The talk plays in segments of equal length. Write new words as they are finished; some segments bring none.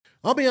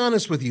I'll be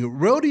honest with you,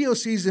 rodeo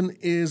season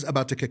is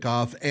about to kick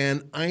off,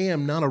 and I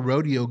am not a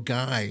rodeo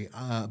guy,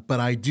 but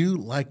I do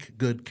like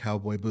good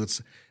cowboy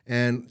boots.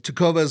 And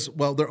Tacovas,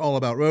 well, they're all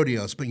about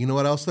rodeos, but you know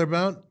what else they're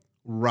about?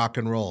 Rock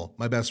and roll.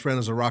 My best friend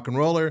is a rock and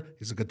roller.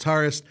 He's a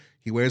guitarist.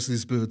 He wears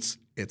these boots.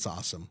 It's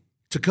awesome.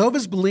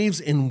 Tacovas believes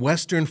in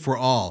Western for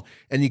all,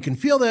 and you can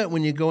feel that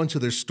when you go into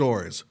their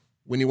stores.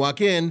 When you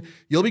walk in,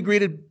 you'll be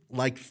greeted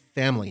like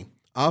family.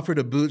 Offered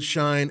a boot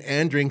shine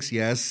and drinks,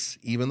 yes,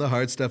 even the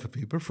hard stuff if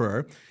you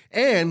prefer.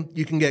 And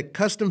you can get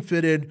custom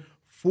fitted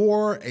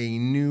for a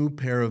new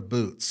pair of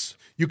boots.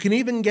 You can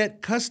even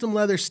get custom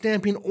leather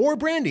stamping or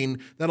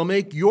branding that'll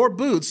make your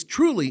boots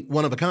truly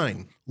one of a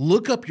kind.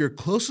 Look up your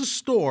closest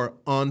store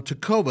on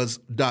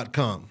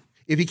tacovas.com.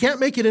 If you can't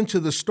make it into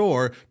the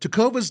store,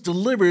 Tacovas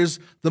delivers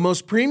the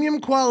most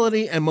premium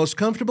quality and most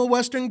comfortable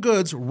Western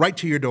goods right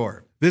to your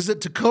door.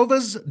 Visit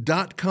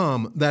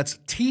tacovas.com, that's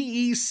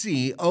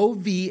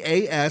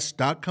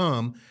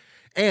Tecovas.com,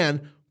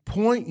 and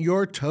point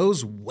your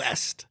toes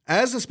west.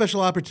 As a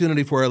special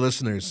opportunity for our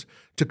listeners,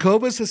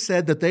 Tacovas has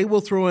said that they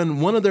will throw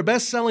in one of their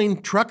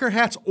best-selling trucker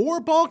hats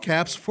or ball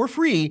caps for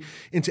free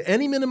into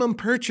any minimum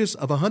purchase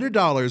of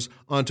 $100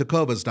 on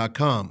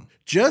tacovas.com.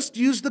 Just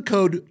use the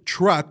code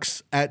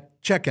TRUCKS at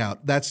checkout.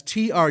 That's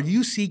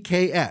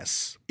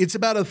TRUCKS. It's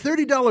about a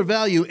 $30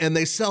 value and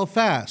they sell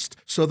fast,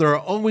 so there are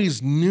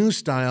always new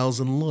styles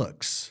and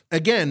looks.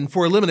 Again,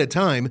 for a limited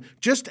time,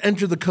 just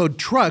enter the code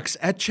TRUCKS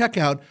at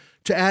checkout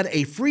to add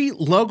a free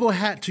logo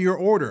hat to your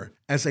order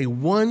as a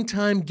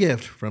one-time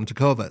gift from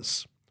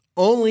Tacovas.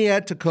 Only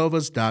at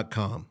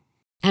tacovas.com.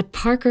 At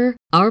Parker,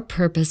 our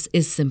purpose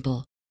is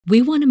simple.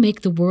 We want to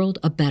make the world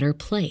a better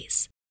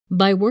place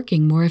by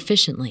working more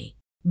efficiently,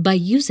 by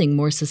using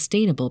more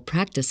sustainable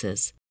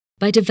practices,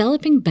 by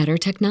developing better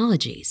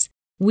technologies.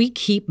 We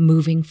keep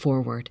moving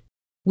forward.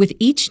 With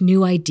each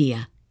new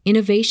idea,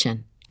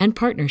 innovation, and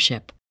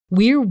partnership,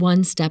 we're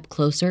one step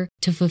closer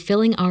to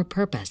fulfilling our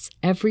purpose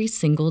every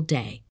single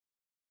day.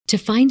 To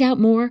find out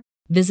more,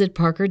 visit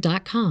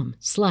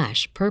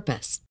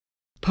parker.com/purpose.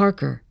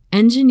 Parker,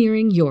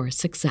 engineering your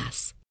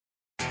success.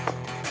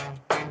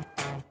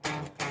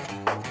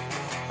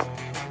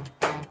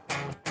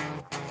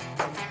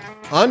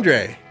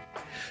 Andre,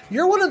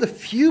 you're one of the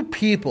few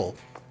people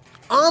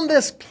on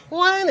this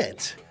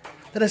planet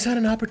that has had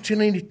an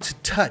opportunity to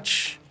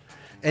touch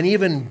and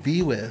even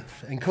be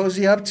with and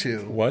cozy up to.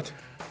 What?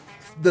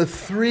 The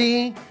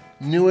three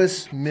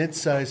newest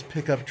mid-size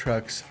pickup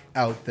trucks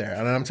out there.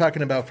 And I'm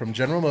talking about from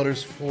General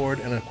Motors, Ford,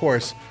 and of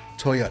course,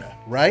 Toyota,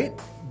 right?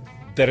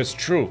 That is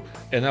true.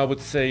 And I would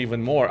say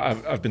even more,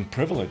 I've been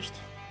privileged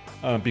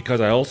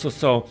because I also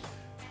saw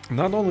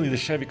not only the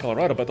Chevy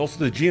Colorado, but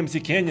also the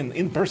GMC Canyon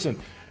in person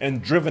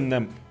and driven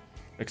them,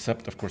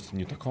 except, of course, the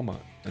new Tacoma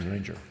and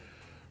Ranger.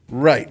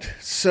 Right.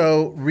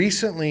 So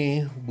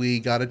recently we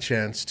got a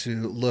chance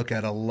to look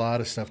at a lot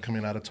of stuff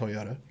coming out of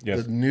Toyota.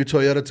 Yes. The new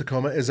Toyota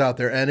Tacoma is out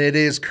there, and it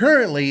is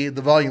currently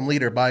the volume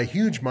leader by a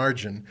huge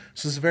margin.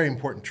 So it's a very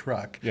important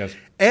truck. Yes.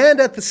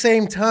 And at the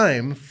same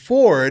time,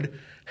 Ford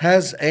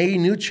has a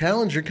new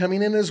Challenger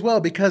coming in as well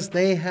because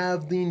they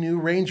have the new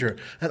Ranger.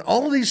 And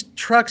all of these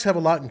trucks have a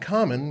lot in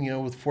common,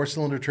 with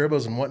four-cylinder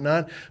turbos and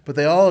whatnot, but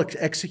they all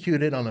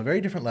execute it on a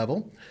very different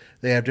level.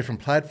 They have different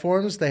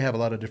platforms. They have a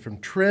lot of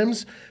different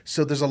trims.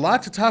 So there's a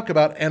lot to talk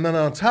about. And then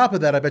on top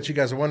of that, I bet you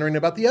guys are wondering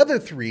about the other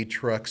three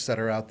trucks that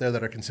are out there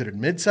that are considered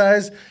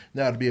midsize.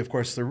 That would be, of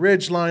course, the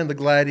Ridgeline, the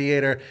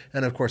Gladiator,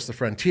 and, of course, the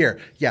Frontier.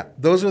 Yeah,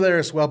 those are there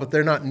as well, but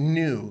they're not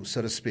new,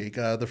 so to speak.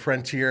 The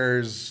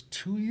Frontier's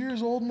 2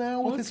 years old now.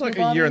 Well, it's like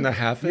a year and a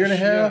half. Year and a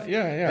half.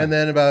 Yeah. And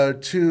then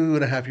about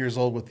 2.5 years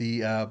old with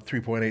the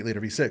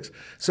 3.8-liter V6.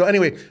 So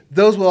anyway,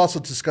 those we'll also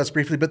discuss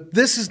briefly, but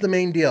this is the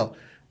main deal.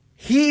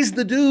 He's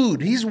the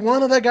dude. He's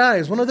one of the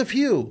guys, one of the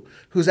few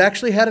who's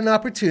actually had an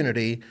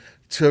opportunity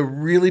to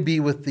really be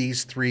with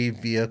these three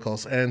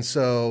vehicles. And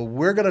so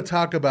we're going to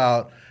talk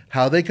about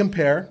how they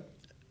compare,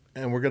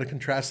 and we're going to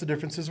contrast the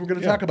differences. We're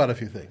going to talk about a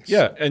few things.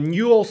 Yeah, and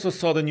you also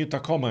saw the new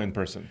Tacoma in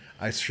person.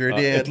 I sure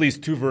did. At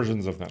least two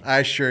versions of them.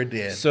 I sure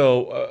did.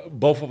 So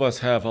both of us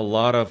have a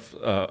lot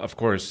of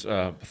course,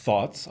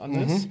 thoughts on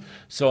this.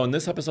 So in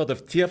this episode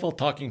of TFL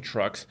Talking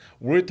Trucks,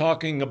 we're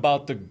talking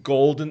about the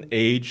golden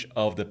age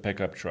of the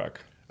pickup truck.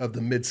 Of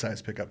the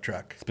midsize pickup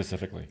truck.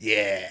 Specifically.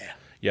 Yeah.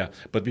 Yeah,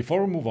 but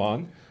before we move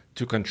on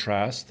to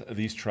contrast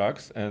these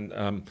trucks, and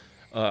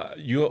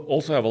you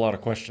also have a lot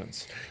of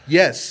questions.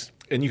 Yes.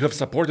 And you have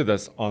supported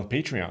us on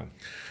Patreon.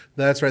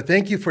 That's right.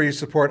 Thank you for your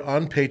support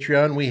on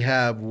Patreon. We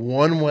have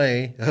one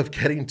way of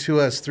getting to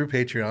us through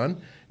Patreon.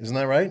 Isn't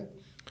that right?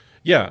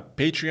 Yeah,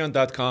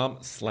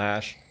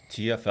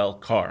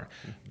 patreon.com/TFLcar.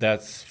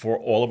 That's for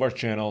all of our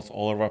channels,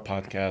 all of our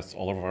podcasts,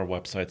 all of our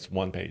websites,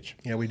 one page.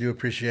 Yeah, we do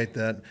appreciate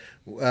that.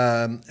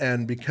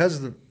 And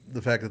because of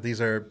the fact that these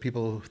are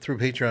people through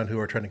Patreon who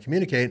are trying to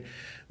communicate,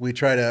 we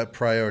try to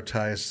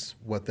prioritize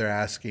what they're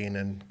asking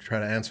and try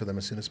to answer them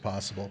as soon as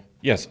possible.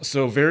 Yes.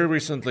 So very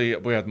recently,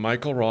 we had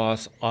Michael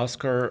Ross,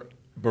 Oscar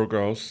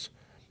Burgos,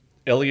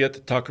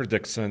 Elliot Tucker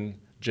Dixon,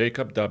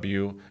 Jacob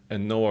W.,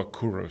 and Noah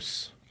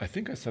Kurus I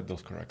think I said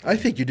those correctly. I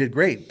think you did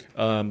great.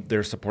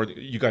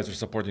 You guys are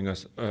supporting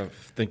us.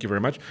 Thank you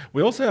very much.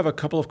 We also have a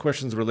couple of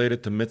questions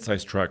related to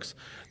mid-size trucks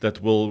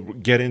that we'll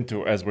get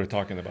into as we're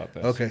talking about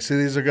this. Okay, so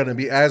these are going to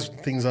be, as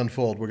things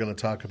unfold, we're going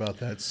to talk about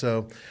that.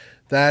 So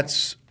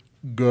that's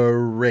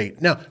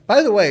great. Now,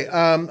 by the way,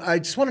 I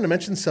just wanted to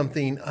mention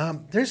something.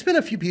 There's been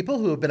a few people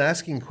who have been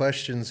asking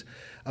questions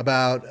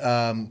about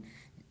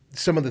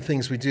some of the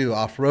things we do,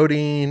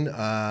 off-roading,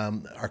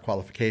 our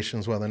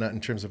qualifications, whether or not in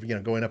terms of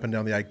going up and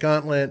down the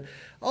I-gauntlet,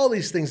 all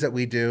these things that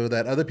we do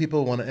that other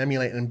people want to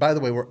emulate. And by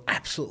the way, we're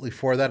absolutely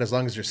for that. As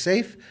long as you're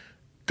safe,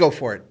 go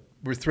for it.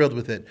 We're thrilled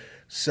with it.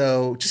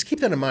 So just keep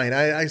that in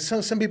mind.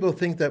 Some people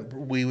think that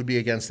we would be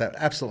against that.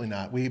 Absolutely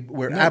not.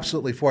 We're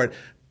absolutely for it.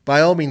 By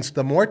all means,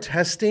 the more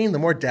testing, the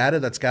more data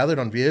that's gathered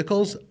on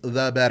vehicles,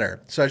 the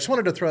better. So I just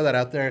wanted to throw that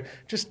out there.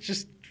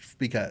 Just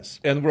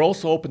because. And we're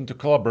also open to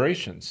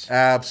collaborations.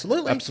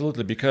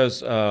 Absolutely,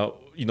 because I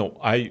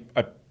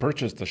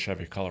purchased the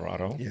Chevy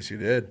Colorado. Yes, you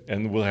did.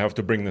 And we'll have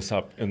to bring this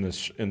up in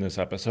this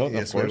episode.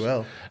 Yes, of course. we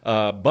will.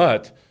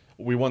 But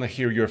we want to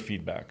hear your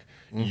feedback.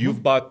 Mm-hmm.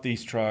 You've bought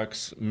these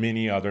trucks,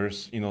 many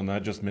others,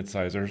 not just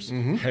mid-sizers,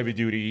 heavy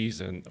duties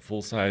and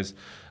full size.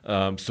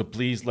 So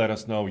please let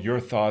us know your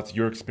thoughts,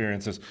 your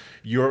experiences,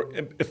 your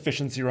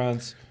efficiency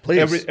runs,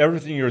 please.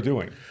 Everything you're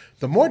doing.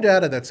 The more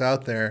data that's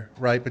out there,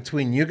 right,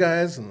 between you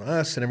guys and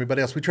us and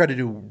everybody else, we try to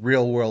do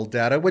real-world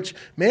data, which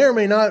may or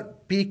may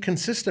not be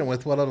consistent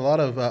with what a lot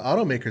of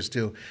automakers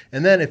do.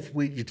 And then if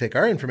you take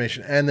our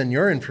information and then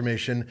your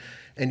information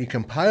and you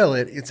compile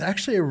it, it's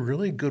actually a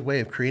really good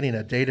way of creating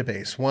a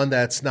database, one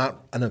that's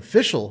not an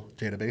official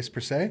database per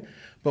se,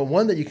 but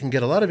one that you can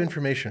get a lot of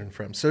information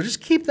from. So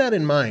just keep that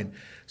in mind.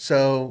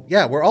 So,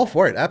 yeah, we're all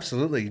for it,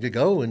 absolutely, to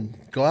go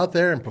out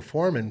there and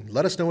perform and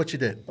let us know what you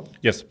did.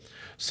 Yes.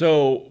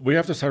 So we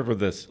have to start with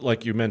this.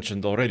 Like you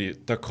mentioned already,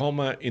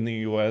 Tacoma in the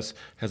U.S.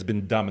 has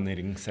been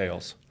dominating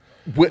sales.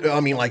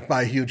 Like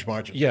by a huge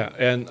margin. Yeah,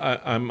 and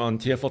I'm on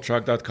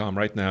tfltruck.com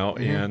right now,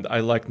 and I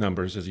like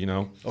numbers, as you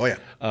know. Oh, yeah.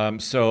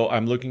 So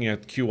I'm looking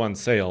at Q1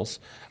 sales.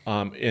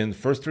 In the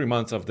first 3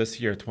 months of this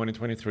year,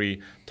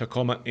 2023,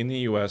 Tacoma in the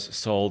U.S.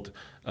 sold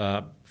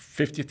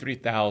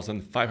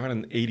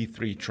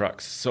 53,583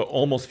 trucks, so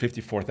almost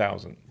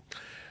 54,000.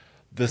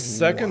 The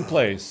second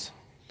place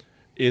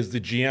is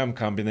the GM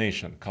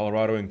combination,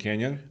 Colorado and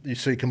Canyon.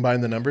 So you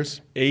combine the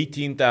numbers?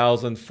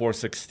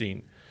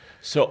 18,416.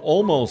 So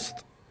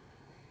almost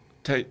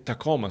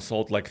Tacoma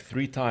sold like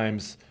 3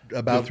 times.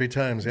 About 3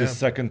 times, yeah. The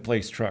second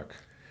place truck.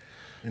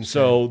 Insane.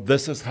 So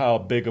this is how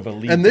big of a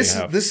lead and they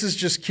have. This is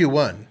just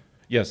Q1.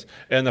 Yes.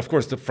 And of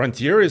course, the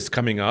Frontier is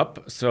coming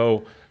up.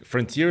 So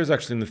Frontier is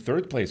actually in the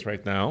 3rd place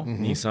right now,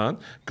 Nissan.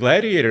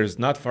 Gladiator is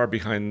not far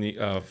behind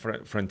the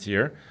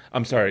Frontier.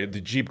 I'm sorry, the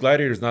Jeep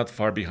Gladiator is not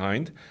far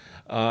behind.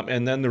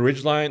 And then the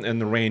Ridgeline and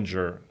the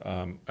Ranger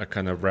are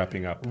kind of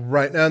wrapping up.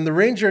 Right. And the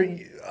Ranger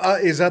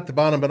is at the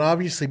bottom, but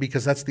obviously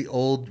because that's the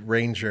old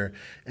Ranger.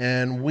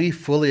 And we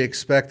fully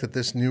expect that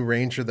this new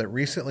Ranger that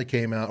recently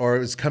came out, or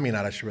is coming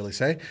out, I should really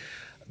say,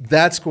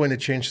 that's going to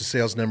change the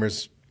sales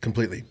numbers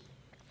completely.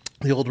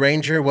 The old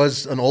Ranger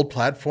was an old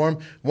platform,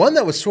 one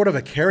that was sort of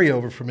a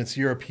carryover from its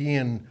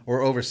European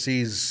or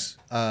overseas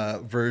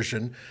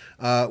version,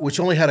 which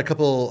only had a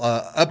couple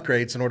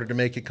upgrades in order to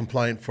make it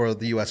compliant for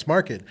the U.S.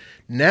 market.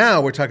 Now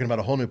we're talking about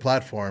a whole new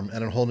platform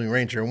and a whole new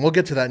Ranger, and we'll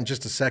get to that in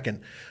just a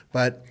second.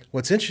 But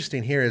what's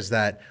interesting here is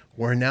that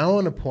we're now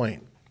on a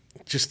point,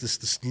 just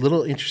this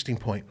little interesting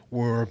point,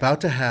 where we're about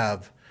to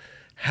have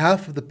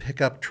half of the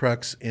pickup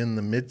trucks in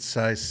the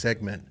mid-size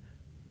segment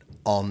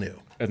all new.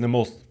 And the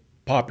most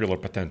popular,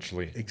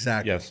 potentially.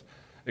 Exactly. Yes,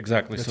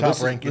 exactly. The so top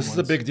this ranking is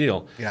a big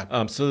deal.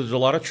 Yeah. So there's a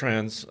lot of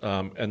trends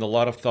and a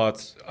lot of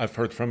thoughts I've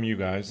heard from you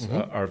guys,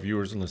 our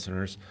viewers and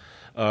listeners.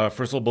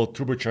 First of all,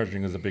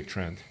 turbocharging is a big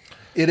trend.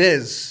 It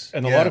is.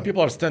 And a lot of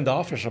people are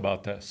standoffish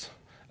about this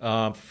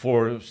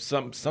for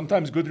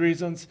sometimes good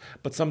reasons,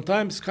 but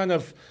sometimes kind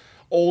of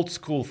old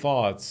school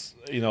thoughts,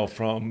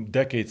 from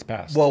decades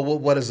past. Well,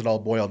 what does it all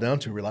boil down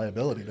to?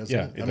 Reliability, doesn't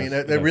it?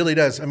 Yeah, it really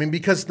does. I mean,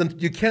 because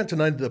you can't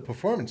deny the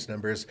performance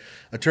numbers.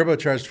 A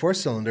turbocharged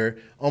 4-cylinder,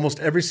 almost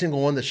every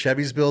single one that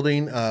Chevy's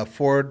building,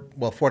 Ford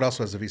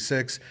also has a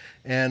V6,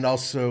 and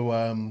also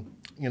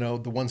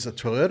the ones that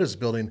Toyota's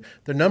building,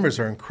 their numbers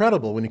are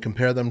incredible when you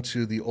compare them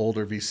to the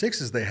older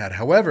V6s they had.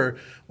 However,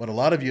 what a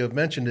lot of you have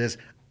mentioned is,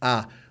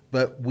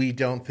 but we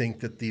don't think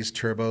that these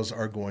turbos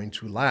are going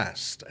to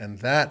last, and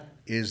that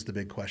is the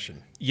big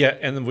question. Yeah,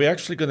 and we're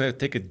actually going to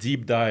take a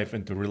deep dive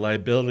into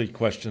reliability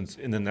questions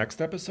in the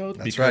next episode.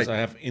 That's because right. I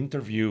have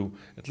interview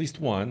at least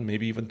one,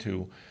 maybe even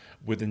 2,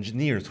 with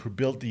engineers who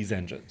built these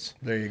engines.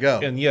 There you go.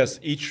 And yes,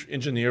 each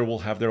engineer will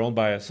have their own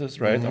biases,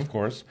 right? Of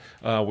course,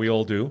 we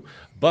all do.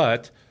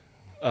 But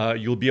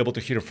you'll be able to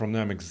hear from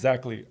them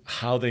exactly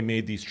how they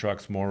made these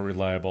trucks more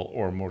reliable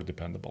or more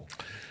dependable.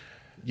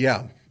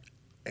 Yeah.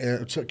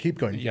 So keep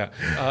going. Yeah.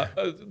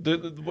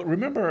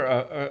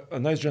 Remember, a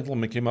nice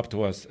gentleman came up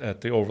to us at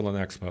the Overland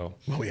Expo.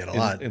 Well, we had a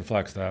lot. In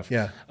Flagstaff.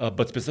 Yeah.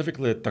 But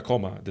specifically at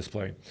Tacoma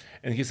display.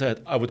 And he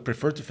said, I would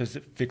prefer to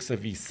fix a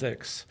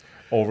V6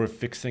 over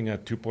fixing a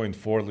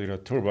 2.4 liter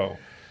turbo.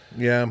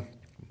 Yeah.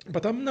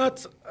 But I'm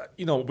not,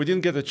 we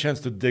didn't get a chance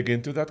to dig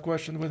into that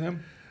question with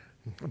him.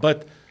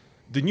 But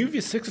the new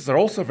V6s are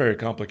also very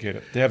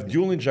complicated. They have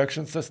dual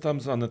injection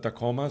systems on the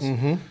Tacomas.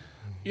 Mm-hmm.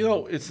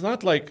 It's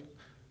not like,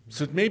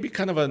 so it may be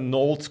kind of an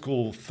old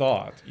school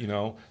thought,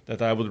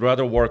 that I would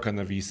rather work on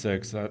the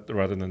V6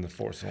 rather than the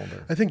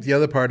 4-cylinder. I think the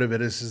other part of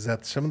it is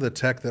that some of the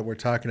tech that we're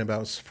talking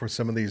about for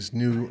some of these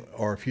new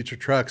or future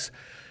trucks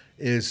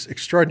is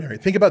extraordinary.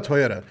 Think about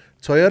Toyota.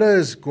 Toyota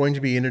is going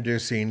to be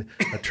introducing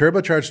a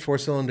turbocharged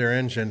 4-cylinder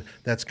engine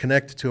that's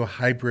connected to a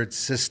hybrid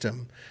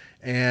system.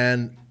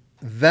 And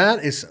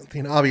that is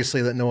something,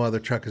 obviously, that no other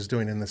truck is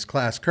doing in this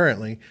class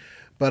currently.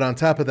 But on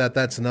top of that,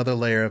 that's another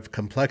layer of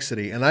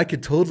complexity. And I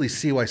could totally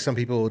see why some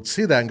people would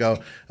see that and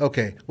go,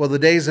 okay, well, the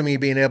days of me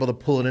being able to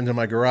pull it into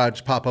my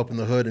garage, pop open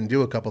the hood, and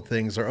do a couple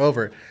things are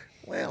over.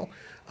 Well,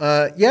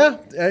 yeah,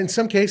 in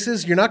some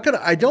cases,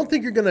 I don't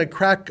think you're going to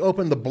crack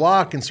open the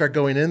block and start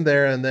going in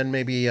there and then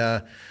maybe,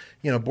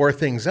 bore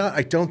things out.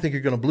 I don't think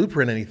you're going to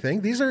blueprint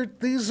anything. These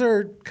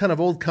are kind of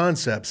old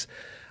concepts.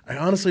 I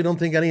honestly don't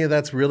think any of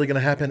that's really going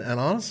to happen. And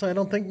honestly, I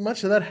don't think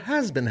much of that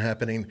has been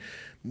happening.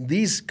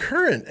 These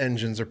current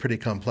engines are pretty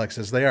complex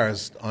as they are,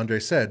 as Andre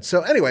said.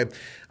 So anyway,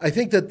 I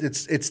think that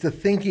it's the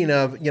thinking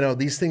of,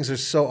 these things are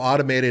so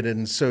automated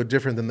and so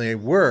different than they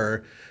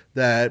were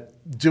that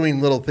doing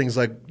little things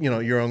like,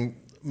 your own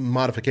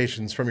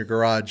modifications from your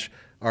garage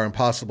are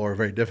impossible or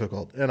very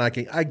difficult. And I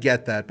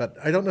get that, but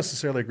I don't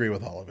necessarily agree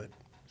with all of it.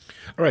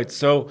 All right,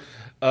 so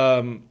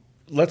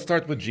let's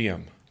start with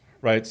GM,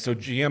 right? So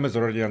GM is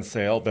already on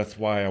sale. That's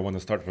why I want to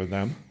start with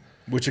them.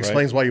 Which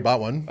explains why you bought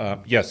one.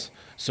 Yes.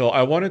 So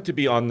I wanted to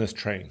be on this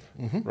train,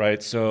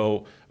 right?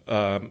 So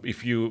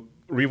if you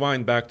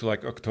rewind back to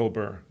like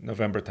October,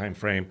 November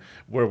timeframe,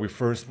 where we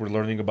first were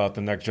learning about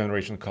the next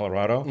generation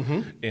Colorado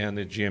and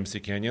the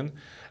GMC Canyon,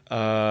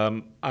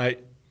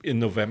 in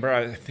November,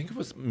 I think it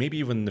was maybe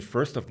even the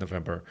 1st of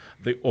November,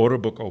 the order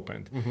book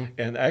opened.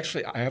 And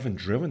actually, I haven't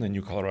driven a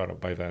new Colorado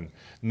by then.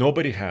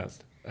 Nobody had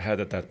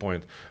at that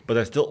point. But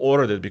I still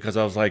ordered it because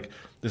I was like,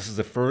 this is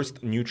the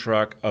first new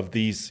truck of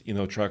these,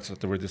 trucks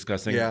that we're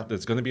discussing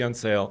that's going to be on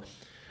sale.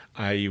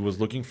 I was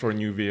looking for a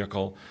new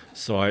vehicle,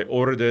 so I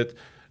ordered it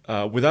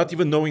without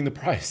even knowing the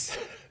price.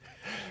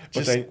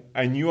 But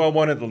I knew I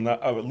wanted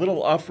a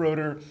little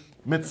off-roader,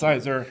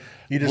 mid-sizer.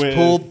 You just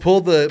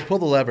pulled the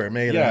lever,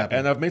 made it happen.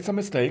 And I've made some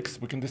mistakes.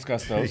 We can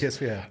discuss those. Yes,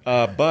 we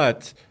have.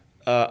 But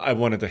I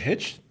wanted a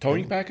hitch,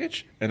 towing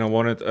package, and I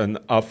wanted an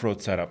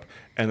off-road setup,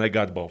 and I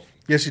got both.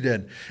 Yes, you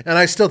did. And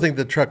I still think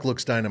the truck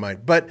looks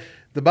dynamite. But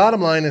the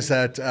bottom line is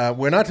that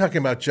we're not talking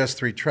about just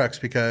 3 trucks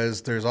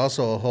because there's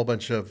also a whole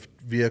bunch of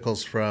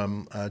vehicles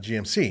from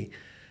GMC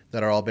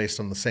that are all based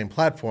on the same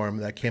platform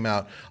that came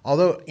out.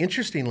 Although,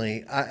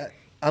 interestingly,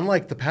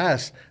 unlike the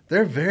past,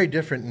 they're very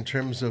different in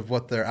terms of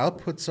what their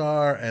outputs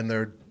are and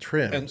their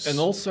trims. And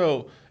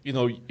also,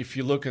 if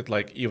you look at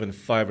like even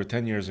 5 or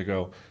 10 years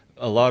ago,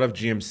 a lot of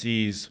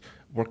GMCs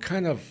were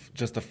kind of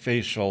just a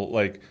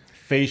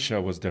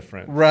fascia was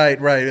different. Right.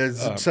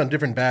 Some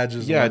different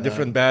badges. Yeah,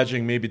 different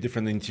badging, maybe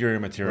different interior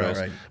materials.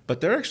 Right.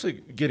 But they're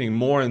actually getting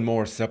more and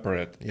more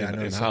separate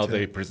in how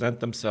they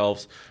present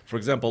themselves. For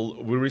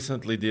example, we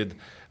recently did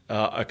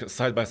a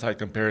side-by-side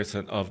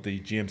comparison of the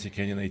GMC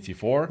Canyon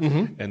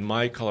AT4 and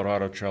my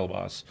Colorado Trail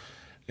Boss.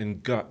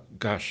 And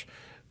gosh,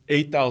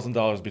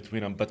 $8,000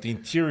 between them, but the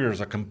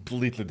interiors are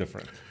completely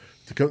different.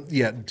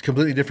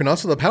 Completely different.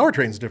 Also, the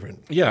powertrain's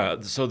different. Yeah,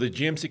 so the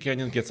GMC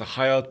Canyon gets a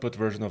high-output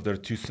version of their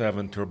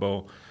 2.7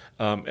 turbo,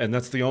 and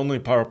that's the only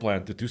power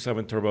plant. The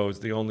 2.7 turbo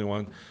is the only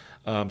one.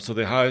 So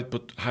the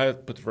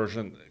high-output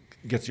version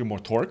gets you more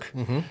torque,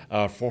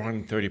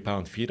 430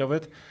 pound-feet of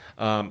it.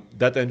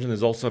 That engine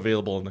is also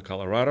available in the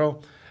Colorado.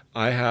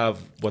 I have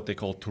what they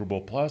call Turbo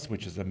Plus,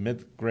 which is a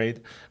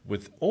mid-grade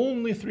with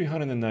only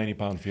 390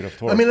 pound-feet of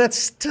torque. I mean, that's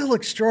still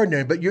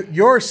extraordinary. But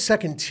your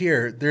second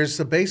tier, there's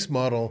the base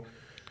model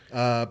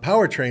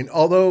powertrain.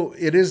 Although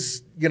it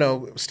is,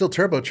 still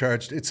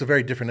turbocharged, it's a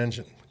very different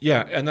engine.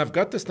 Yeah, and I've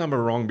got this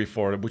number wrong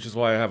before, which is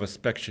why I have a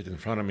spec sheet in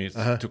front of me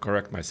to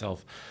correct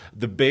myself.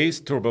 The base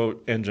turbo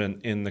engine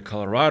in the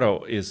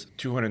Colorado is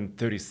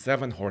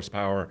 237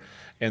 horsepower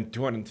and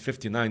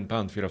 259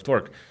 pound-feet of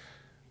torque.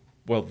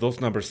 Well, those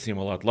numbers seem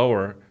a lot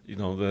lower,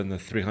 than the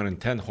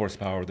 310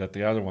 horsepower that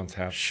the other ones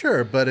have.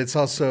 Sure, but it's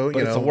also,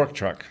 it's a work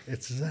truck.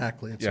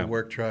 Exactly, it's a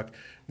work truck.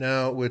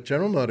 Now, with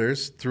General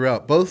Motors,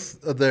 throughout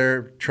both of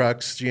their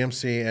trucks,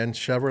 GMC and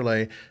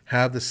Chevrolet,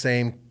 have the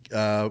same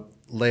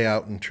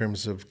layout in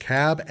terms of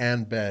cab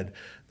and bed.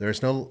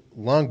 There's no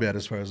long bed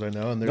as far as I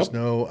know, and there's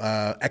no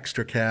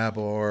extra cab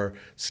or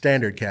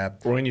standard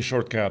cab. Or any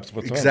short cabs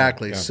whatsoever.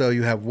 Exactly. Yeah. So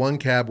you have one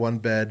cab, one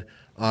bed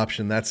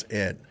option. That's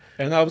it.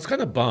 And I was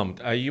kind of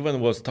bummed. I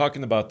even was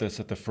talking about this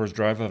at the first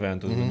drive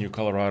event of the new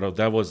Colorado.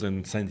 That was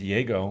in San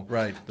Diego.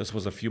 Right. This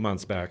was a few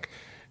months back.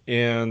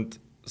 And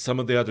some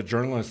of the other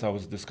journalists I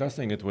was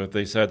discussing it with,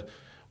 they said,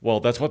 well,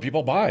 that's what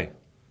people buy.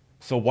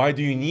 So why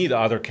do you need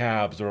other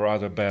cabs or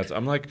other beds?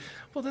 I'm like,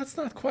 well, that's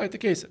not quite the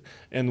case.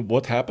 And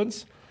what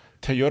happens?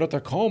 Toyota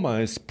Tacoma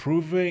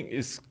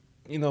is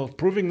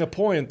proving the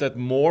point that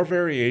more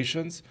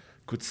variations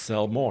could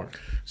sell more.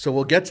 So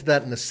we'll get to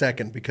that in a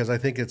second because I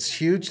think it's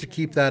huge to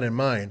keep that in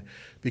mind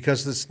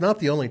because it's not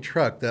the only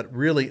truck that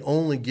really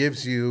only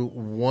gives you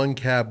one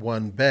cab,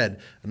 one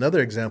bed. Another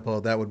example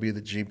of that would be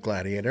the Jeep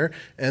Gladiator.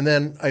 And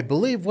then I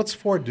believe, what's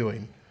Ford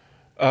doing?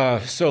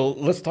 So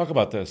let's talk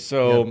about this.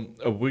 So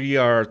we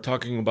are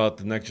talking about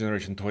the next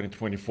generation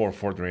 2024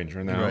 Ford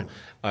Ranger. Now, Right.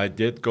 I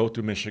did go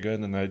to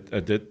Michigan and I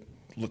did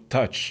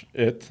touch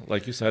it,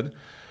 like you said.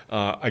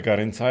 I got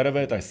inside of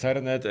it, I sat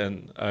in it,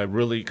 and I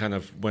really kind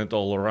of went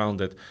all around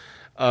it.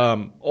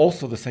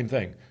 Also the same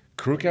thing,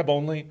 crew cab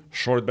only,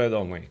 short bed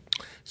only.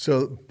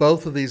 So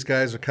both of these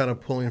guys are kind of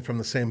pulling from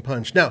the same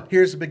punch. Now,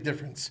 here's the big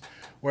difference.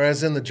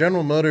 Whereas in the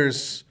General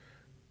Motors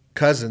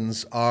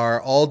cousins are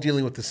all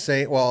dealing with the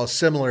same, well, a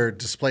similar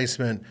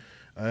displacement,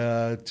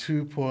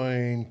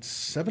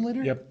 2.7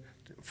 liter? Yep.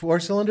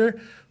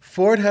 4-cylinder.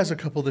 Ford has a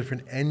couple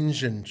different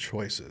engine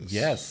choices.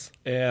 Yes,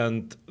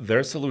 and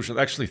their solution,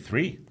 actually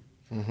 3.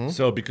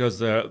 So because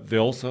the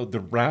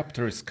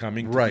Raptor is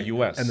coming to Right. the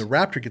U.S. And the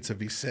Raptor gets a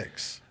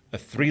V6. a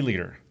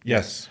 3-liter.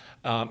 Yes.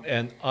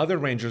 And other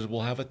Rangers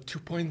will have a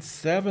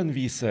 2.7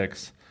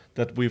 V6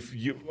 that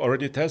we've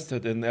already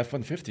tested in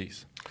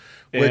F-150s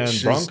and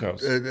Which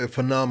Broncos. is a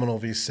phenomenal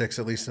V6,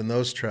 at least in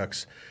those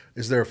trucks.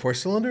 Is there a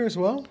 4-cylinder as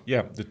well?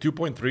 Yeah, the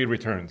 2.3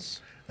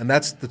 returns. And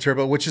that's the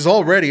turbo, which is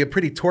already a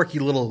pretty torquey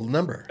little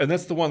number. And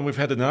that's the one we've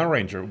had in our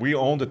Ranger. We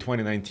own the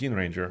 2019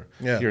 Ranger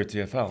here at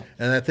TFL.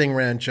 And that thing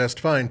ran just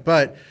fine.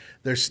 But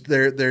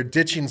they're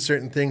ditching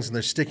certain things and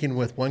they're sticking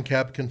with one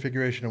cab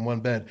configuration and one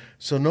bed.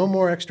 So no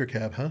more extra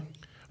cab, huh?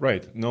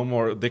 Right. No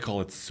more. They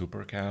call it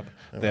super cab.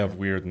 They have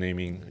weird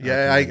naming.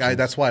 Yeah,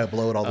 that's why I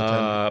blow it all the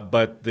time.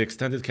 But the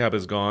extended cab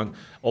is gone.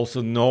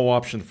 Also, no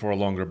option for a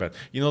longer bed.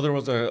 There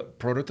was a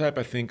prototype,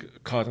 I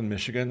think, caught in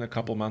Michigan a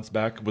couple months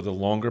back with a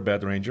longer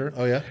bed Ranger.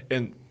 Oh, yeah?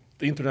 And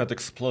the internet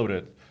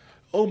exploded.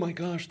 Oh, my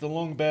gosh, the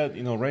long bed,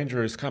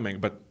 Ranger is coming.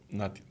 But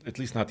at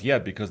least not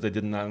yet because they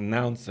did not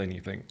announce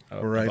anything.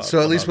 Right.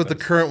 So at least with the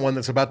current one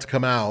that's about to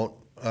come out,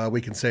 we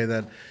can say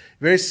that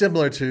very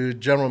similar to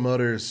General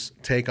Motors'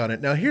 take on it.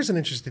 Now, here's an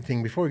interesting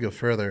thing before we go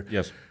further.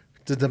 Yes.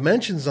 The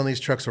dimensions on these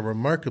trucks are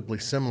remarkably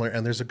similar,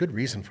 and there's a good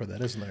reason for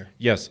that, isn't there?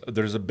 Yes,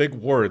 there's a big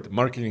word,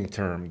 marketing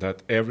term,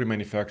 that every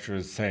manufacturer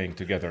is saying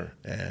together.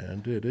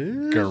 And it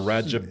is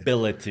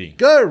Garageability.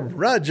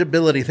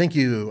 Garageability, thank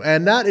you.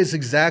 And that is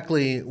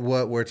exactly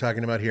what we're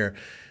talking about here.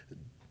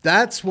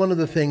 That's one of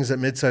the things that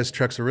midsize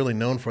trucks are really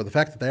known for, the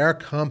fact that they are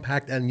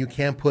compact and you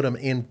can put them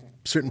in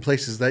certain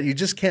places that you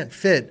just can't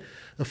fit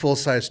a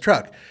full-size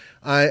truck.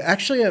 I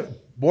actually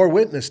bore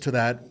witness to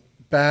that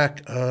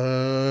back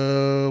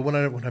when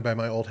I buy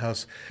my old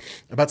house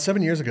about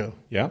 7 years ago.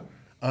 Yeah?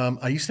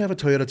 I used to have a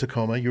Toyota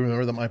Tacoma. You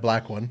remember that, my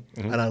black one,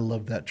 and I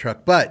loved that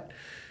truck. But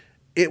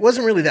it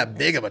wasn't really that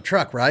big of a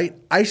truck, right?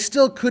 I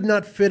still could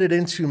not fit it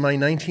into my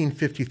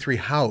 1953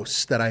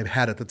 house that I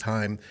had at the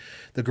time.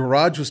 The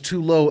garage was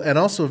too low and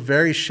also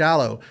very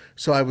shallow.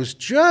 So I was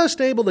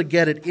just able to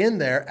get it in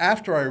there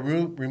after I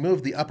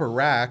removed the upper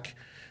rack,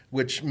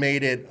 which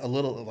made it a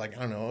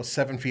little,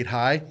 7 feet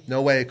high.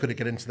 No way I could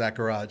get into that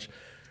garage.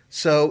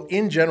 So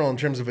in general, in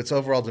terms of its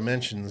overall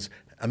dimensions,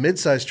 a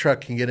mid-sized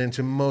truck can get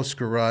into most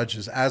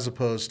garages as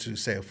opposed to,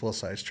 say, a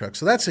full-size truck.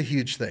 So that's a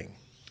huge thing.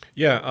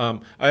 Yeah,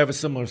 I have a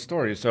similar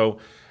story. So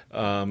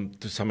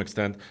to some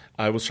extent,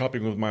 I was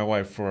shopping with my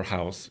wife for a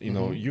house.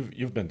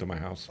 You've been to my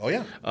house. Oh,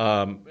 yeah.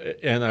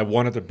 And I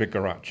wanted a big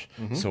garage.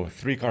 So a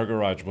 3-car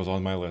garage was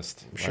on my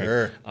list.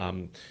 Sure.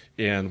 Right?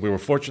 And we were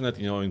fortunate,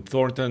 in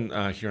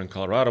Thornton, here in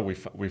Colorado,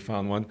 we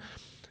found one.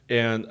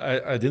 And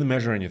I didn't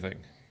measure anything.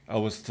 I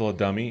was still a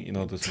dummy.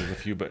 This was a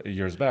few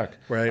years back.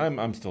 Right.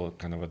 I'm still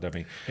kind of a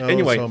dummy. Oh,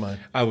 anyway, so am I.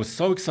 I was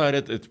so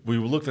excited. We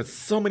looked at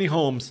so many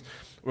homes.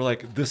 We're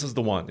like, this is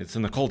the one. It's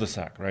in the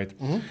cul-de-sac, right?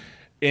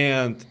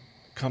 And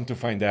come to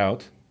find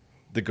out,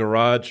 the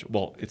garage,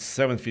 well, it's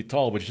 7 feet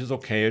tall, which is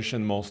okay-ish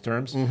in most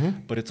terms,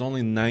 but it's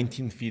only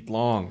 19 feet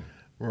long.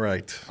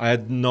 Right. I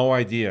had no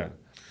idea.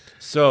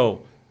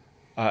 So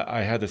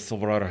I had a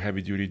Silverado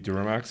heavy-duty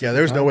Duramax. Yeah,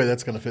 there's no way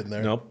that's going to fit in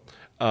there. Nope.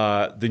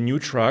 The new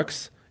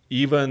trucks,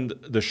 even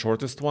the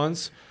shortest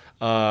ones,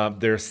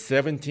 they're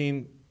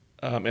 17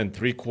 and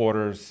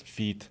 3/4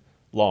 feet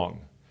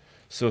long.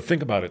 So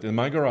think about it. In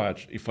my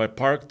garage, if I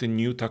parked the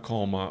new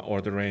Tacoma or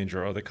the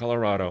Ranger or the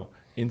Colorado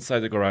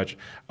inside the garage,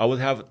 I would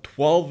have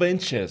 12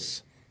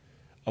 inches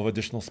of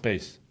additional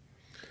space.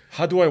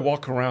 How do I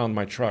walk around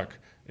my truck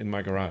in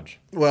my garage?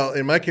 Well,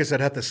 in my case,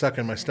 I'd have to suck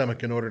in my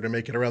stomach in order to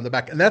make it around the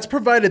back. And that's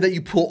provided that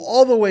you pull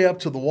all the way up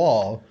to the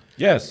wall.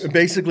 Yes. And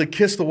basically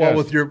kiss the wall Yes.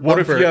 with your What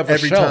if bumper you have a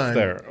every shelf time.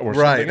 there or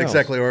right, something else?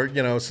 exactly.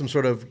 Or, some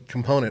sort of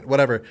component,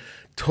 whatever.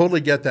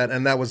 Totally get that.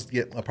 And that was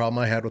a problem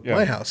I had with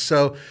my house.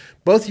 So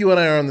both you and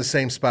I are on the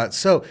same spot.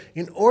 So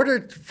in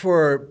order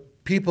for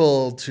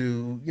people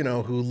to,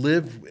 who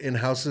live in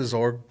houses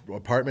or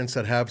apartments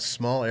that have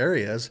small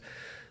areas,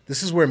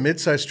 this is where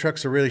mid-sized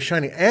trucks are really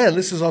shining. And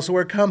this is also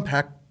where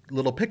compact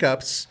little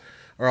pickups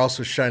are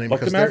also shining.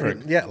 Like because the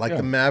Maverick.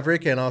 the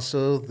Maverick and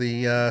also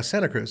the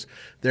Santa Cruz.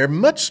 They're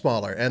much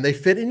smaller, and they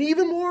fit in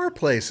even more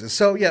places.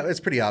 So, yeah, it's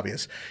pretty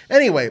obvious.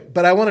 Anyway,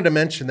 but I wanted to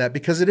mention that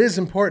because it is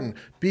important,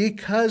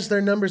 because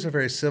their numbers are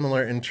very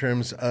similar in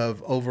terms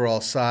of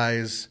overall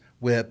size,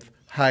 width,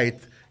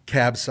 height,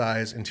 cab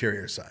size,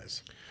 interior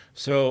size.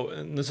 So,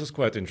 and this is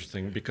quite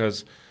interesting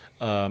because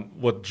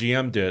what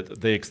GM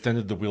did, they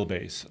extended the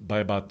wheelbase by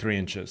about 3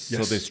 inches. Yes.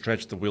 So they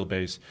stretched the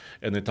wheelbase,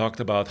 and they talked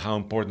about how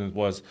important it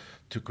was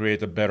to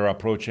create a better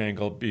approach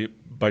angle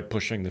by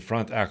pushing the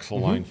front axle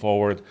line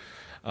forward.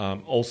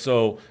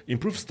 Also,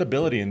 improve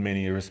stability in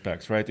many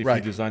respects, right? If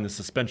you design the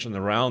suspension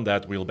around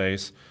that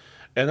wheelbase.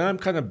 And I'm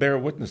kind of bear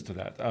witness to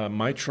that.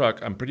 My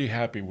truck, I'm pretty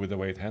happy with the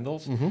way it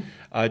handles.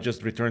 I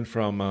just returned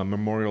from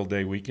Memorial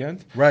Day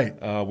weekend. Right.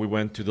 We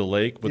went to the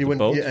lake with the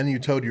boat. And you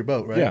towed your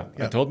boat, right? Yeah,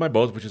 I towed my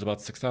boat, which is about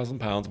 6,000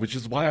 pounds, which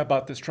is why I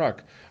bought this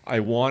truck.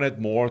 I wanted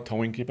more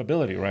towing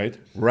capability, right?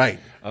 Right.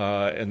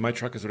 And my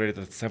truck is rated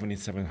at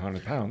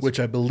 7,700 pounds. Which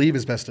I believe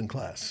is best in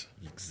class.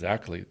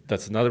 Exactly.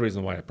 That's another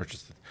reason why I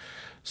purchased it.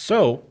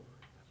 So,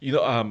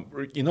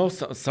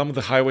 some of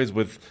the highways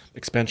with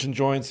expansion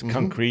joints,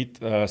 concrete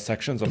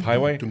sections of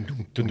highway.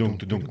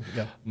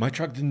 Yeah. My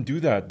truck didn't do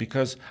that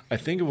because I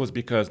think it was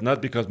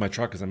not because my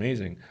truck is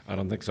amazing. I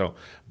don't think so,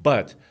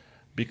 but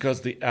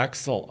because the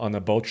axle on a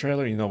boat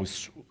trailer,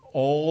 is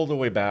all the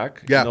way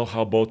back. Yeah. You know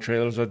how boat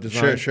trailers are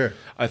designed. Sure.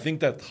 I think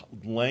that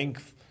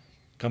length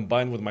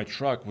combined with my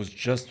truck was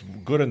just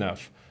good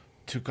enough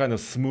to kind of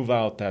smooth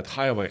out that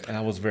highway, and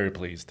I was very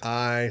pleased.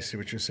 I see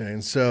what you're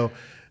saying. So,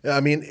 I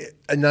mean,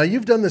 now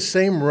you've done the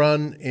same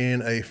run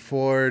in a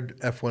Ford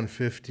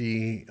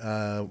F-150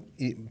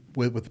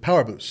 with the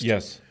Power Boost.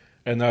 Yes,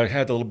 and I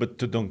had a little bit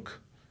to dunk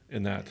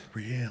in that.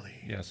 Really?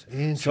 Yes.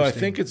 Interesting. So I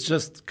think it's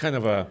just kind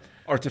of a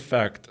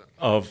artifact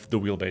of the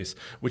wheelbase,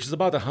 which is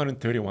about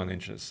 131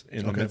 inches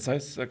in the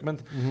midsize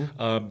segment.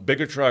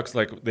 Bigger trucks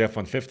like the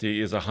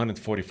F-150 is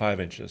 145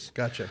 inches.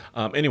 Gotcha.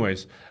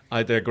 Anyways,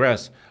 I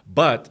digress.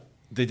 But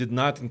they did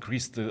not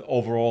increase the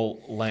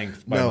overall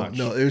length by much.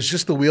 No, it was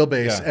just the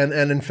wheelbase. Yeah.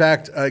 And in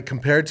fact,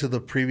 compared to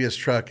the previous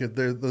truck,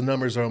 the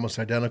numbers are almost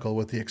identical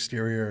with the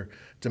exterior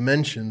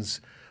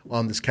dimensions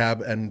on this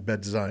cab and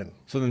bed design.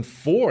 So then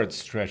Ford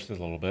stretched it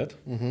a little bit.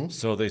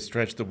 So they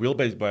stretched the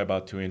wheelbase by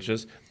about 2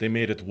 inches. They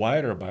made it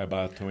wider by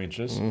about 2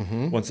 inches.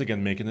 Once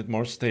again, making it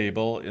more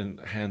stable and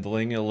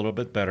handling a little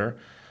bit better.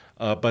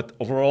 But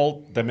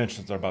overall,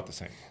 dimensions are about the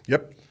same.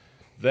 Yep.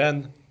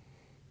 Then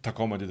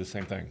Tacoma did the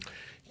same thing.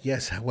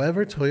 Yes,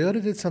 however,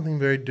 Toyota did something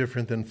very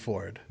different than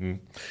Ford.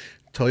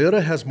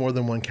 Toyota has more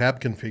than one cab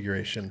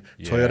configuration.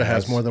 Toyota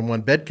has more than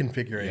one bed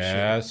configuration.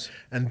 Yes.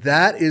 And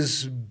that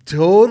is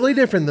totally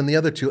different than the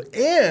other two.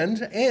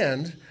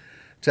 And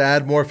to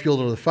add more fuel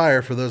to the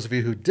fire, for those of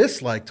you who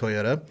dislike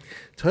Toyota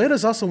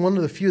is also one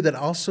of the few that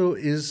also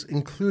is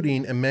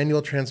including a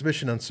manual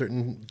transmission on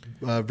certain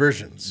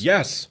versions.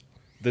 Yes,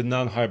 the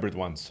non-hybrid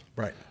ones.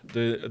 Right.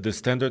 The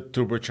standard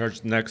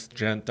turbocharged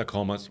next-gen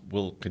Tacomas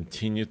will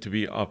continue to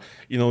be,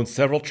 in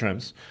several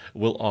trims,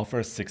 will offer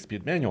a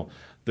 6-speed manual.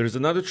 There's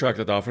another truck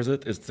that offers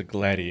it. It's the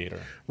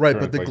Gladiator. Right,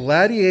 but the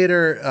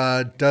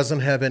Gladiator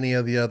doesn't have any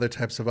of the other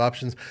types of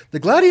options. The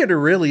Gladiator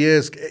really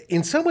is,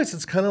 in some ways,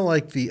 it's kind of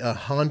like the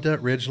Honda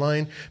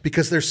Ridgeline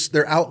because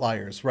they're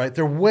outliers, right?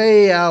 They're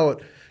way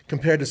out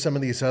compared to some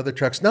of these other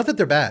trucks. Not that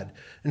they're bad.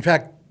 In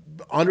fact,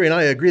 Andre and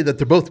I agree that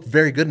they're both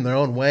very good in their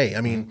own way.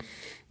 I mean,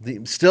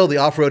 still the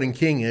off-roading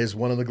king is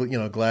one of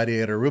the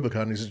Gladiator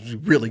Rubicon is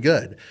really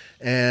good,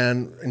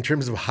 and in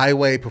terms of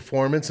highway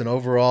performance and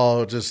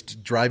overall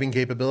just driving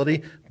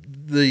capability,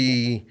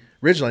 the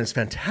Ridgeline is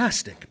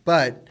fantastic,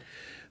 but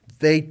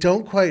they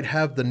don't quite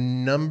have the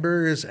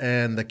numbers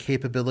and the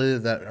capability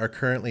that are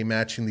currently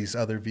matching these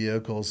other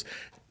vehicles,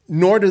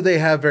 nor do they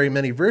have very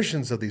many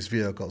versions of these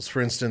vehicles.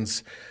 For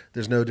instance,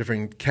 there's no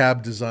different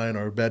cab design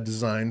or bed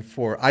design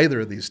for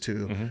either of these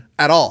two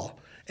at all,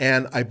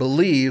 and I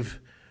believe,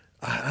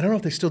 I don't know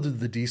if they still do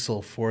the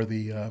diesel for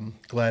the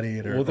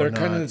Gladiator. Well, they're or not.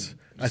 kind of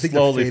I think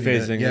slowly they're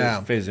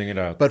phasing it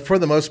out. But for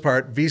the most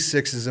part,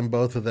 V6s in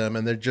both of them,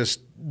 and they're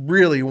just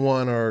really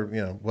one or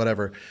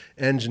whatever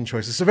engine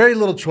choices. So very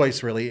little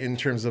choice really in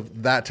terms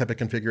of that type of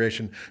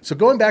configuration. So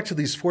going back to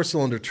these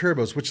 4-cylinder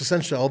turbos, which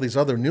essentially all these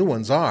other new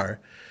ones are,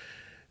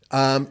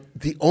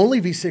 the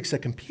only V6 that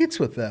competes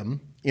with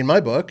them, in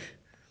my book,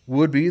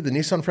 would be the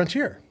Nissan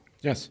Frontier.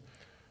 Yes.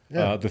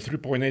 Yeah. The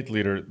 3.8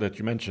 liter that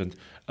you mentioned,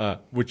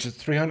 which is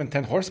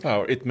 310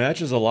 horsepower, it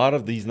matches a lot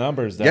of these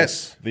numbers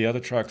that the other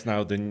trucks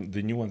now, the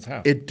new ones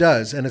have. It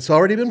does, and it's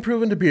already been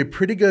proven to be a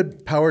pretty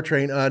good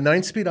powertrain.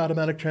 9-speed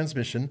automatic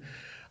transmission.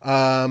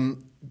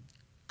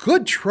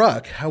 Good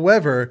truck.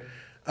 However,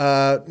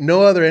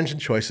 no other engine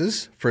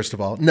choices, first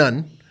of all.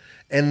 None.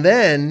 And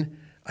then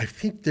I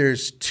think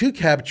there's 2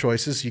 cab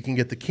choices. You can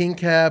get the King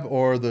cab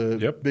or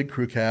the big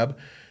crew cab.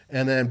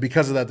 And then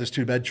because of that, there's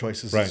 2 bed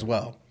choices as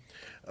well.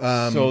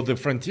 So the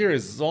Frontier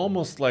is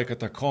almost like a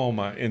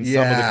Tacoma in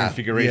some of the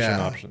configuration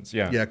options.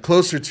 Yeah,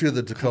 closer to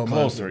the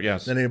Tacoma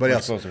yes, than anybody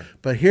else. Closer.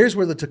 But here's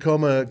where the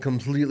Tacoma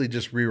completely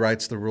just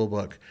rewrites the rule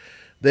book.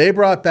 They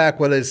brought back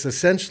what is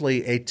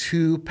essentially a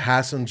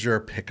 2-passenger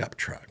pickup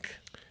truck.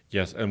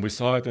 Yes, and we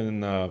saw it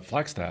in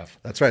Flagstaff.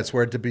 That's right. It's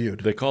where it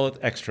debuted. They call it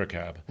extra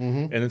cab.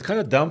 And it kind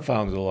of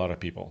dumbfounded a lot of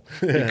people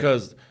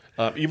because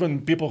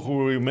even people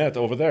who we met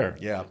over there,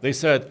 they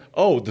said,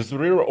 oh, does the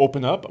rear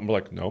open up? I'm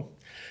like, no.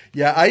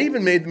 Yeah, I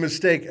even made the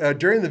mistake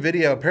during the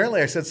video.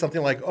 Apparently, I said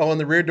something like, oh, and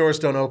the rear doors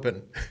don't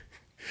open.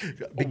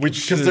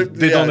 Which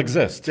they don't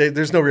exist.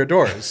 There's no rear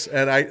doors.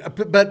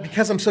 But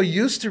because I'm so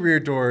used to rear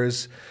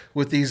doors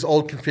with these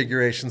old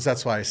configurations,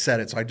 that's why I said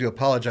it. So I do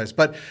apologize.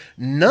 But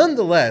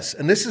nonetheless,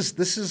 and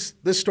this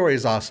story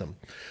is awesome.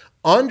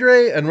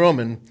 Andre and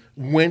Roman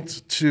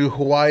went to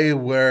Hawaii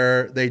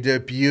where they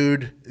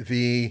debuted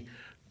the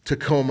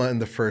Tacoma in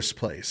the first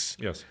place.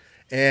 Yes.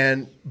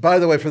 And by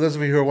the way, for those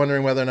of you who are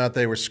wondering whether or not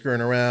they were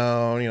screwing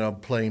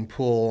around, playing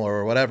pool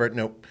or whatever,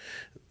 nope.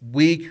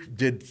 We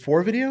did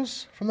 4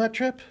 videos from that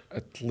trip.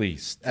 At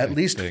least 4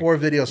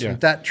 videos from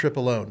that trip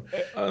alone.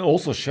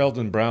 Also,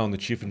 Sheldon Brown, the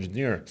chief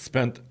engineer,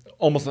 spent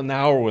almost an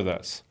hour with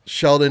us.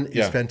 Sheldon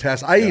is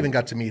fantastic. I even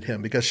got to meet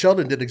him because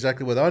Sheldon did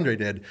exactly what Andre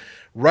did.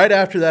 Right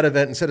after that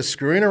event, instead of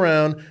screwing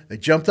around, they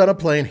jumped on a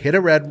plane, hit a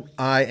red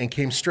eye, and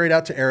came straight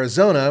out to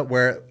Arizona,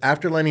 where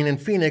after landing in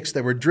Phoenix,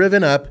 they were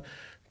driven up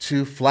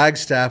to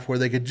Flagstaff, where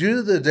they could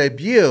do the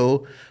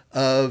debut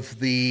of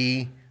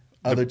the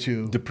other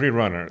two. The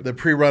pre-runner.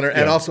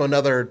 And also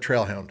another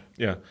Trailhound.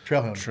 Yeah.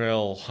 Trailhound.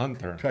 Trail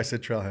Hunter. I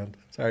said Trailhound.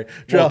 Sorry.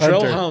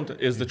 Trailhound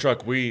is the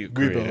truck we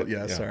created.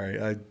 built. Sorry.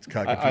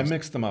 I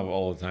mix them up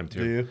all the time,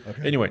 too. Do you?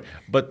 Okay. Anyway,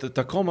 but the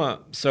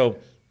Tacoma,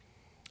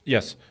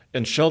 yes.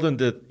 And Sheldon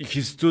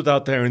he stood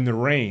out there in the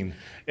rain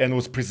and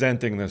was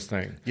presenting this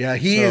thing. Yeah,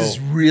 he is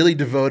really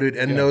devoted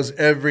and knows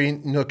every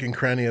nook and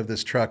cranny of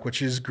this truck,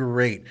 which is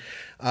great.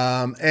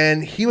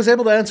 And he was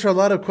able to answer a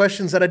lot of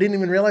questions that I didn't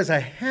even realize I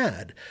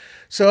had.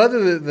 So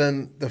other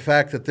than the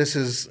fact that this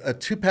is a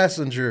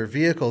 2-passenger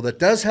vehicle that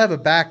does have a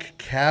back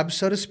cab,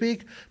 so to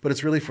speak, but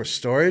it's really for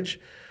storage,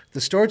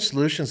 the storage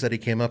solutions that he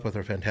came up with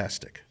are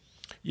fantastic.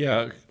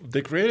 Yeah,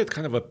 they created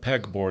kind of a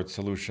pegboard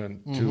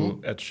solution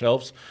to add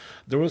shelves.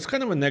 There was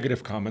kind of a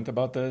negative comment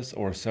about this,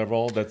 or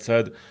several, that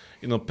said,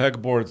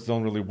 pegboards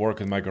don't really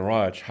work in my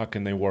garage. How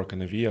can they work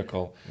in a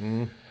vehicle?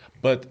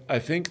 But I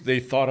think they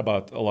thought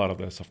about a lot of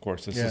this, of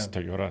course. This is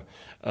Toyota.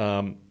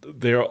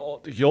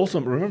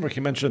 He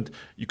mentioned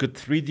you could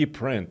 3D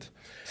print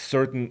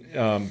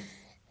certain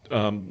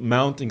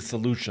mounting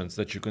solutions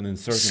that you can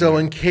insert. So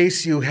in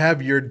case you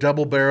have your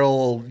double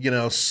barrel,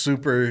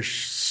 super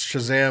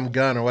Shazam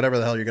gun or whatever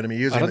the hell you're going to be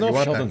using. I don't know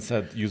if Sheldon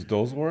said use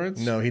those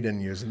words. No, he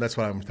didn't use them. That's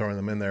why I'm throwing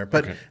them in there.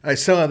 But I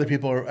saw other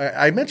people.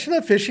 I mentioned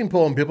a fishing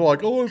pole, and people are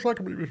like, "Oh, it's not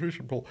going to be a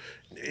fishing pole."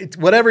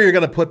 Whatever you're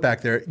going to put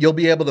back there, you'll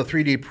be able to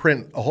 3D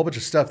print a whole bunch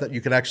of stuff that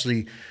you can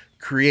actually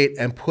create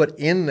and put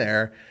in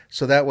there.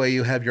 So that way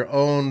you have your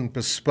own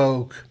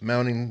bespoke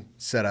mounting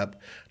setup.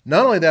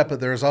 Not only that, but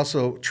there's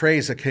also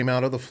trays that came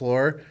out of the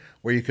floor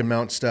where you can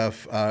mount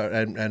stuff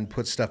and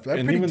put stuff.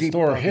 And even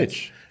store a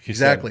hitch.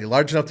 Exactly.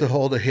 Large enough to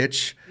hold a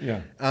hitch.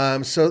 Yeah.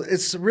 So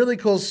it's really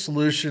cool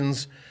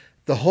solutions.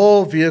 The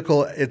whole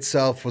vehicle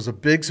itself was a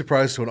big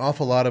surprise to an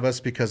awful lot of us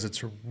because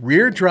it's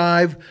rear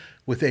drive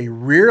with a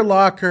rear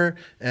locker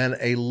and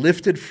a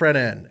lifted front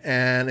end.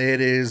 And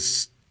it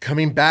is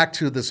coming back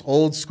to this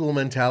old school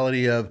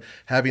mentality of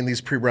having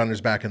these pre-runners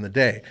back in the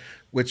day,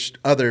 which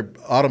other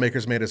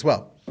automakers made as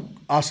well.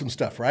 Awesome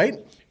stuff, right?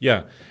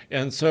 Yeah.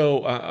 And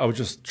so I was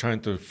just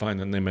trying to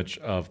find an image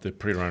of the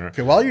pre-runner.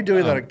 Okay, while you're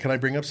doing that, can I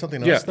bring up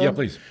something else, though? Yeah,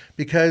 please.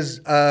 Because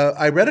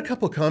I read a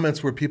couple of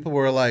comments where people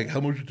were like,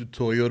 how much did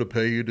Toyota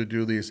pay you to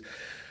do these?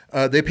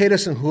 They paid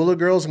us in hula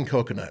girls and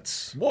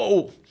coconuts.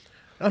 Whoa.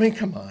 I mean,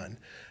 come on.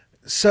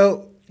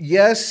 So,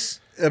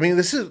 yes, I mean,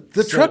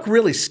 the truck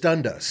really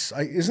stunned us.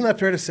 Isn't that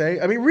fair to say?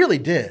 I mean, it really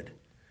did.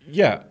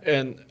 Yeah,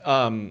 and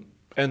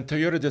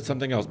Toyota did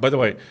something else. By the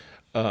way,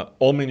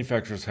 all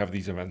manufacturers have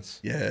these events,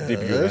 debut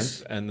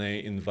events, and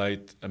they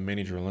invite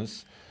many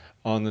journalists.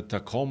 On the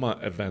Tacoma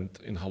event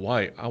in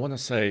Hawaii, I want to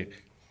say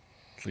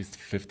at least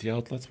 50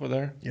 outlets were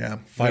there. Yeah,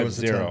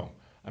 50.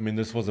 I mean,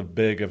 this was a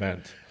big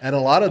event. And a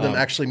lot of them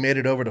actually made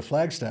it over to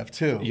Flagstaff,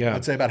 too. Yeah.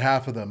 I'd say about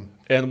half of them.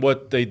 And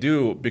what they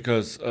do,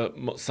 because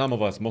most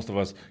of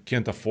us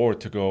can't afford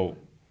to go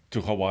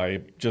to Hawaii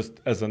just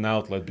as an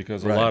outlet,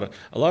 because a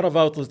lot of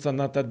outlets are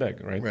not that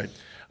big, right?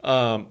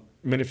 Right.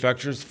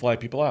 Manufacturers fly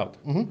people out.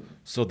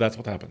 So that's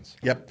what happens.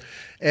 Yep.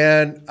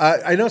 And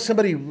I know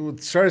somebody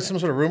started some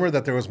sort of rumor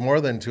that there was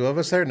more than 2 of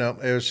us there. No,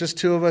 it was just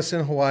 2 of us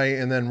in Hawaii,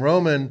 and then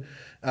Roman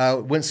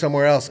went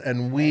somewhere else,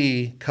 and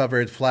we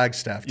covered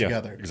Flagstaff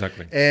together.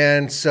 Exactly.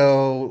 And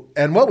so,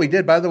 and what we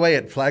did, by the way,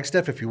 at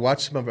Flagstaff, if you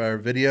watch some of our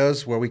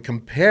videos where we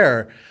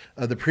compare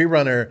the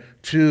pre-runner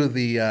to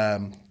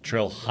the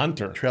Trail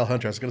Hunter. I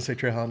was going to say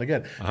Trail Hound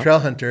again. Trail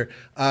Hunter.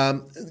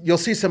 You'll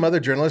see some other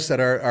journalists that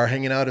are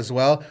hanging out as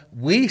well.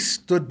 We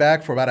stood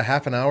back for about a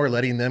half an hour,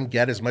 letting them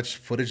get as much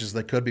footage as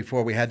they could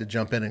before we had to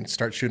jump in and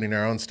start shooting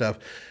our own stuff.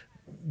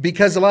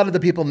 Because a lot of the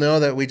people know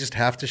that we just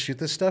have to shoot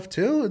this stuff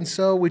too, and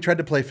so we tried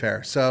to play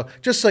fair. So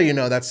just so you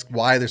know, that's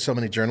why there's so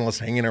many journalists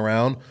hanging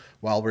around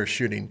while we're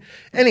shooting.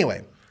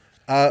 Anyway,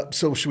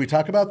 So should we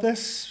talk about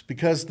this?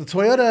 Because the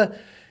Toyota,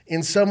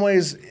 in some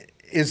ways,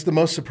 is the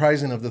most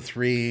surprising of the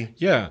three.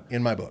 Yeah.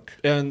 In my book.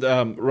 And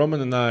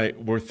Roman and I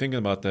were thinking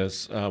about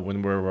this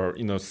when we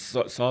were,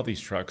 saw these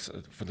trucks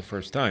for the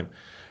first time,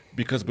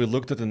 because we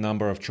looked at the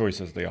number of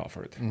choices they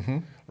offered,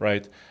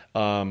 right?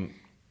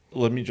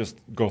 Let me just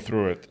go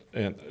through it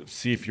and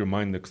see if your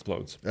mind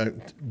explodes.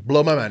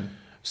 Blow my mind.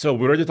 So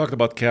we already talked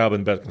about cab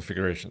and bed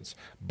configurations,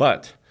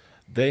 but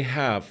they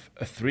have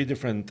 3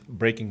 different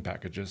braking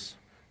packages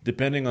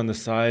depending on the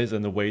size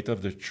and the weight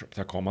of the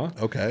Tacoma.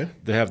 Okay.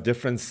 They have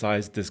different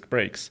size disc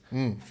brakes,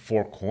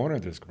 4-corner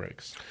disc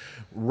brakes.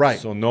 Right.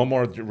 So no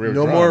more rear drums.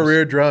 No more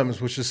rear drums,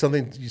 which is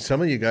something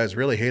some of you guys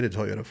really hated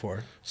Toyota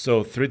for.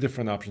 So 3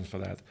 different options for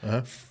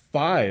that.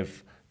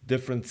 5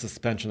 different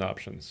suspension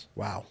options.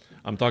 Wow.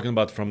 I'm talking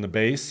about from the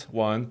base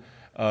one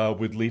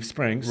with leaf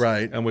springs.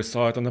 Right. And we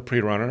saw it on the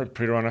pre-runner.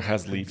 Pre-runner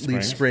has leaf springs.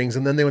 Leaf springs,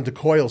 and then they went to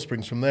coil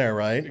springs from there,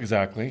 right?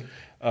 Exactly.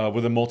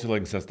 With a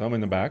multi-link system in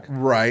the back.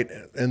 Right.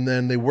 And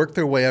then they worked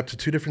their way up to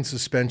 2 different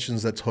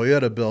suspensions that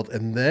Toyota built,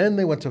 and then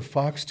they went to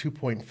Fox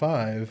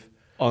 2.5.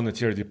 On the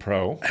TRD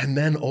Pro. And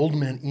then Old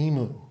Man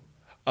Emu.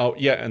 Oh,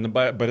 yeah. And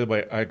by the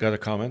way, I got a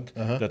comment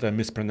that I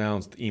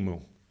mispronounced emu.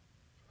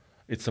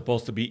 It's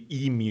supposed to be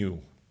emu.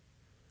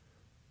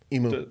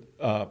 Emu.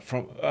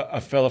 From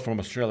a fellow from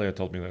Australia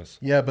told me this.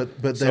 Yeah,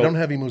 but they don't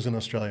have emus in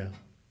Australia.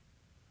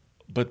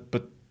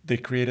 But they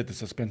created the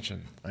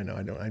suspension. I know.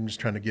 I'm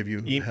just trying to give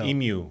you help.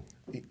 Emu.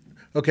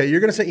 Okay, you're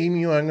going to say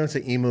emu, I'm going to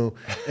say emu,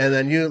 and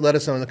then you let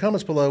us know in the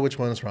comments below which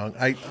one is wrong.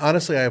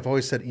 I've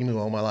always said emu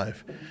all my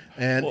life.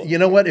 And you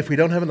know what? If we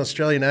don't have an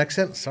Australian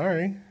accent,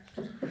 sorry.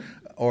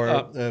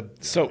 Or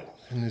so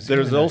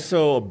there's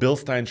also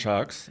Bilstein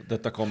shocks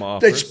that Tacoma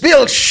offers. Das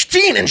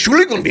Bilstein,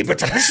 Entschuldigung, bitte.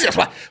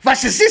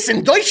 Was ist das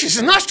in Deutsch?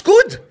 Ist nicht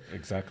gut.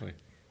 Exactly.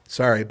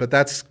 Sorry, but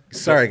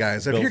sorry,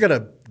 guys. If you're going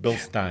to...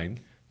 Bilstein.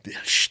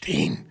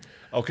 Bilstein.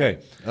 Okay.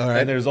 All right.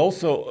 And there's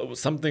also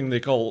something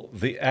they call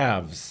the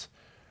AVS.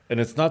 And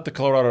it's not the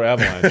Colorado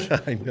Avalanche.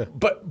 I know.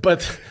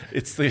 But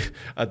it's the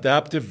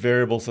adaptive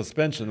variable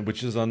suspension,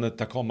 which is on the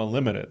Tacoma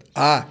Limited.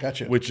 Ah,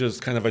 gotcha. Which is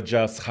kind of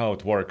adjusts how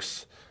it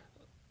works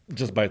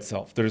just by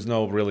itself. There's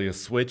no really a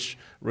switch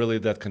really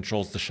that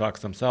controls the shocks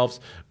themselves,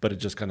 but it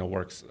just kind of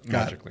works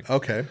magically.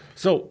 Okay.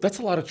 So that's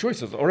a lot of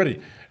choices already.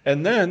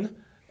 And then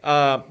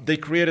they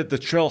created the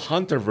Trail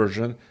Hunter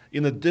version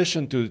in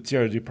addition to the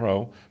TRD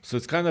Pro. So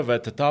it's kind of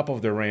at the top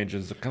of their range.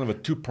 It's kind of a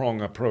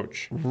 2-prong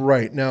approach.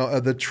 Right. Now,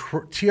 the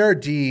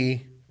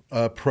TRD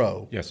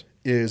Pro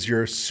is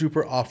your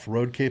super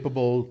off-road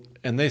capable.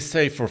 And they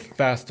say for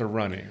faster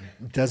running.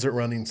 Desert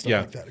running, stuff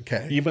like that.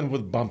 Okay. Even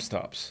with bump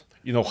stops.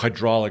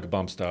 Hydraulic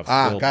bump stops.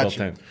 Gotcha. Built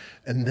in.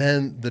 And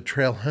then the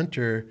Trail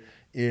Hunter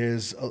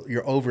is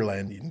your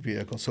overlanding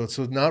vehicle. So it's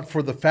not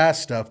for the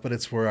fast stuff, but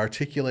it's for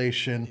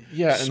articulation,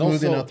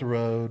 smoothing out the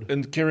road.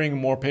 And carrying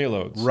more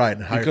payloads. Right.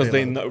 And because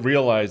they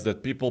realize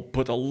that people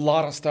put a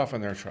lot of stuff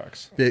in their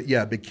trucks. Big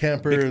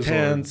campers. Big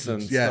tents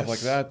and stuff like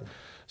that.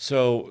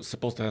 So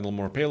supposed to handle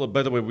more payload.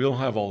 By the way, we don't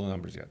have all the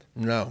numbers yet.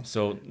 No.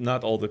 So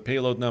not all the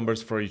payload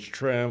numbers for each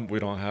trim. We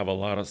don't have a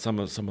lot of some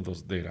of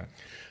those data.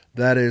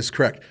 That is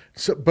correct.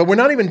 So, but we're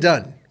not even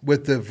done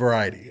with the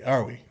variety,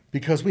 are we?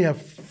 Because we have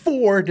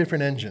 4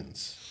 different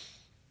engines.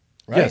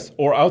 Right? Yes,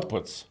 or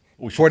outputs.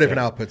 4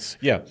 different outputs.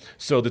 Yeah.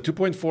 So the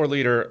 2.4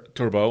 liter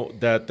turbo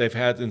that they've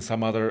had in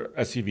some other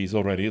SUVs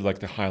already, like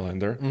the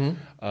Highlander,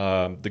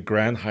 the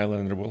Grand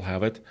Highlander will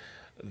have it.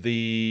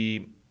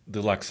 The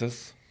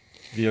Lexus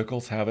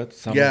vehicles have it.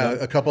 Some of them.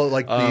 A couple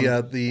like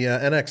the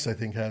NX I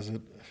think has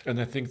it. And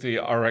I think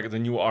the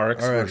new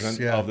RX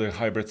version of the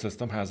hybrid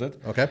system has it.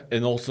 Okay.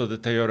 And also the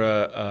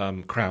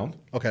Toyota Crown.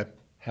 Okay.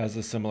 Has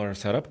a similar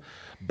setup.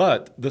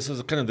 But this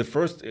is kind of the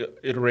first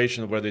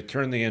iteration where they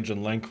turn the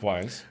engine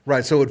lengthwise.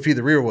 Right, so it would feed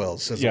the rear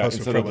wheels as opposed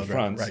instead to of the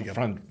front,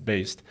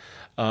 front-based.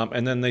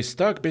 And then they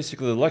stuck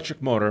basically the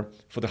electric motor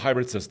for the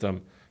hybrid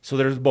system. So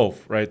there's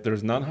both, right?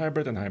 There's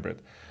non-hybrid and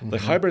hybrid. The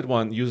hybrid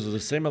one uses the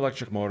same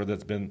electric motor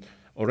that's been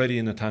already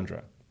in the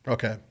Tundra.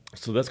 Okay.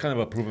 So that's kind of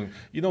a proven...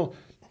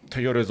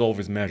 Toyota is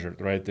always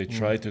measured, right? They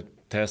try to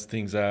test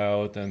things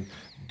out and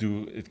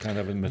do it kind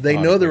of in They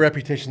know their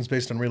reputation is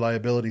based on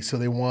reliability, so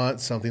they want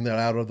something that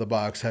out of the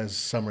box has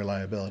some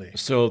reliability.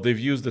 So they've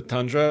used the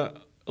Tundra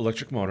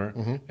electric motor,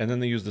 and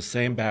then they use the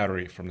same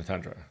battery from the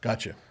Tundra.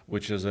 Gotcha.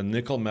 Which is a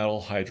nickel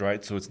metal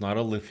hydride, so it's not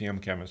a lithium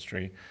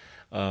chemistry.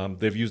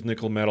 They've used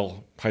nickel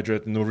metal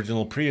hydride in the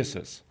original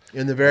Priuses.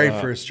 In the very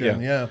first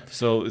gen, yeah.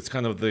 So it's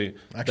kind of that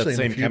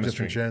same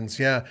chemistry. Different gens,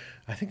 yeah.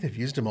 I think they've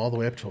used them all the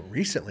way up till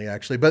recently,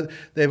 actually. But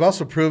they've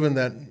also proven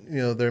that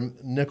they're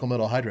nickel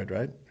metal hydride,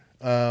 right?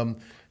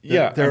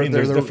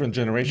 There's different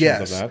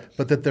generations of that.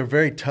 But that they're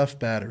very tough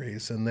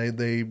batteries, and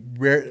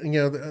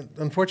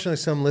unfortunately,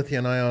 some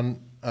lithium-ion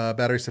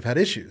batteries have had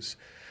issues,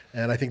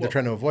 and I think they're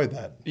trying to avoid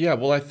that. Yeah,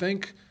 well, I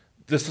think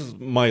this is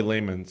my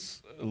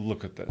layman's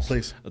look at this.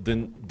 Please.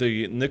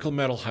 The nickel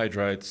metal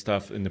hydride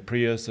stuff in the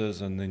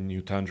Priuses and the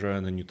new Tundra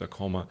and the new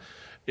Tacoma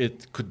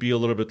it could be a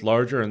little bit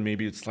larger and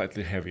maybe it's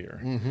slightly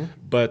heavier.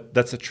 But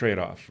that's a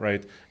trade-off,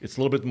 right? It's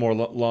a little bit more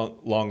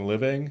long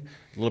living,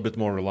 a little bit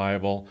more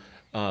reliable.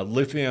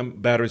 Lithium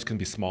batteries can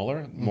be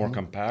smaller, more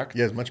compact.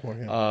 Yes, much more.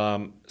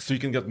 Yeah. So you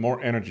can get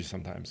more energy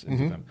sometimes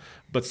into them.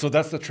 But so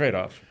that's the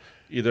trade-off.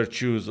 Either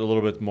choose a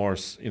little bit more,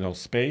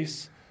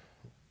 space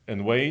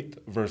and weight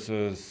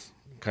versus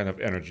kind of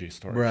energy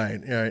storage.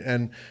 Right.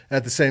 And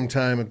at the same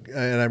time,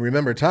 and I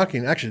remember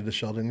talking actually to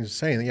Sheldon, he was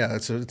saying, yeah,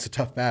 it's a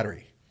tough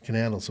battery. It can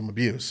handle some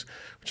abuse,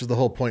 which is the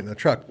whole point in the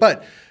truck.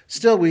 But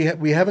still,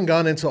 we haven't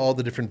gone into all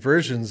the different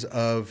versions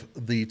of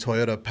the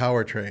Toyota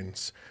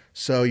powertrains.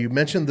 So you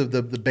mentioned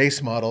the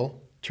base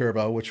model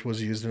turbo, which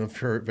was used in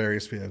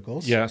various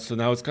vehicles. Yeah, so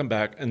now it's come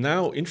back. And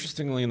now,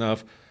 interestingly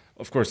enough,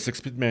 of course,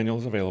 6-speed manual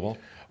is available,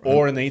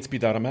 or an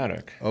 8-speed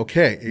automatic.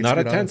 Okay. Not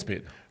a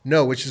 10-speed.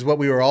 No, which is what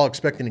we were all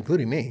expecting,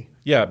 including me.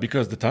 Yeah,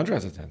 because the Tundra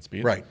has a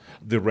 10-speed. Right.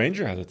 The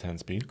Ranger has a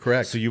 10-speed.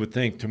 Correct. So you would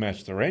think to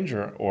match the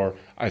Ranger, or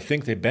I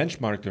think they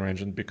benchmarked the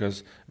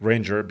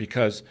Ranger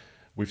because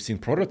we've seen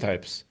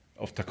prototypes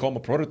of Tacoma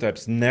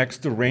prototypes next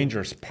to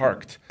Rangers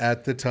parked.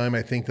 At the time,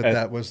 I think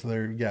that was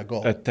their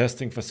goal. At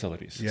testing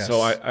facilities. Yes.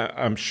 So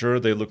I'm sure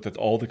they looked at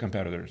all the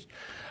competitors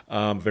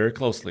very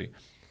closely.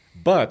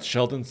 But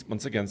Sheldon,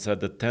 once again, said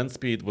that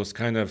 10-speed was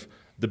kind of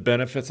the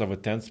benefits of a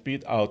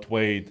 10-speed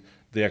outweighed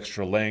the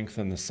extra length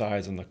and the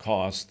size and the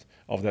cost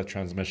of that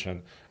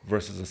transmission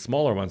versus a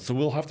smaller one. So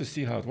we'll have to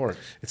see how it works.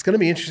 It's going to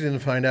be interesting to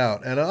find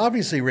out. And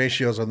obviously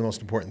ratios are the most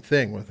important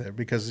thing with it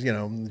because,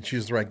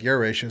 choose the right gear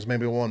ratios.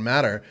 Maybe it won't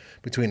matter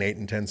between 8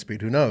 and 10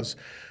 speed. Who knows?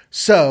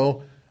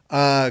 So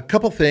a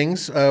couple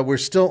things. We're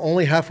still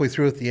only halfway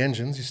through with the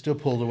engines. You still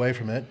pulled away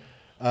from it.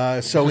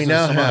 So we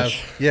now have,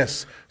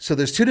 yes. So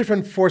there's 2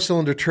 different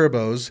 4-cylinder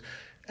turbos,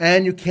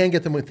 and you can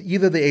get them with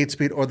either the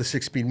 8-speed or the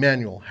 6-speed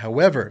manual.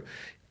 However,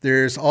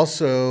 there's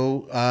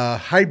also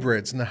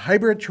hybrids, and the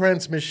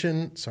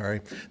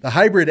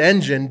hybrid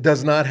engine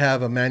does not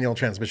have a manual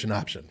transmission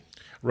option.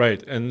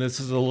 Right, and this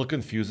is a little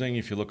confusing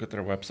if you look at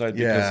their website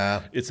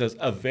because it says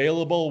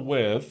available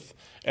with,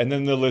 and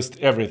then they list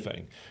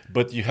everything,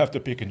 but you have to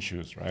pick and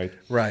choose, right?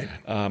 Right.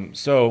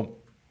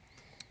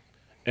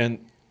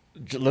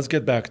 Let's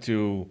get back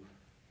to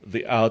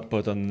the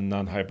output on the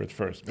non-hybrid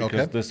first,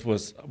 because this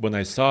was, when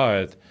I saw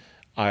it,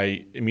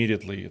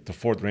 the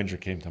Ford Ranger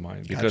came to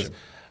mind because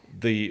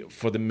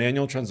for the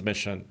manual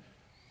transmission,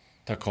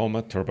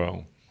 Tacoma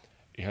Turbo,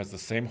 it has the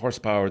same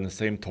horsepower and the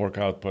same torque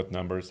output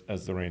numbers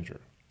as the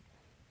Ranger.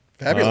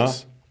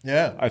 Fabulous.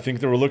 Yeah. I think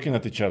they were looking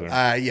at each other.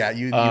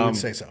 You would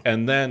say so.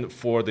 And then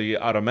for the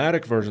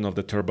automatic version of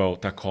the Turbo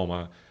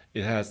Tacoma,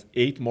 it has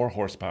 8 more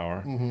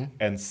horsepower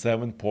and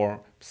 7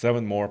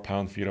 more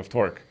pound-feet of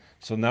torque.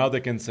 So now they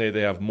can say they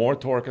have more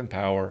torque and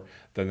power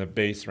than the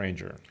base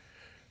Ranger.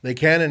 They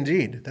can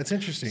indeed. That's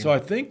interesting. So I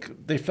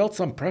think they felt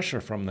some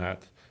pressure from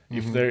that,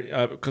 if they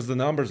because the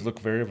numbers look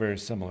very, very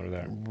similar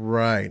there.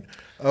 Right.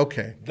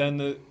 Okay. Then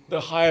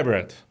the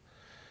hybrid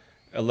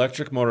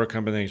electric motor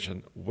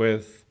combination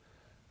with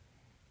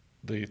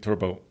the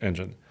turbo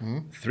engine,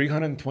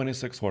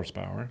 326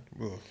 horsepower.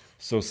 Ugh.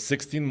 So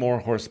 16 more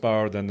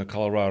horsepower than the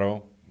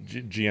Colorado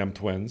GM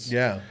twins.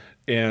 Yeah.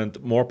 And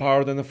more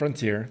power than the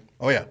Frontier.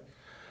 Oh, yeah.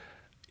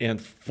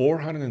 And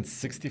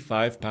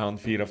 465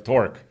 pound-feet of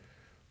torque.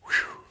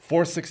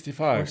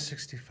 465.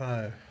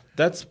 465.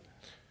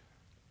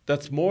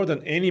 That's more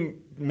than any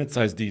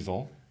midsize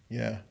diesel.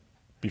 Yeah.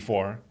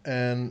 Before.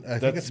 And I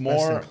think it's more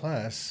best in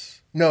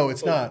class. No,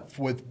 it's not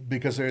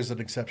because there is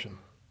an exception.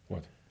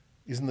 What?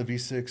 Isn't the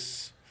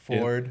V6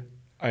 Ford?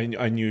 I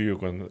knew you were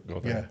going to go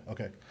there. Yeah,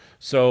 okay.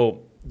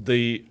 So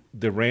the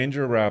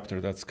Ranger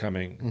Raptor that's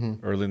coming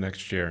early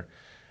next year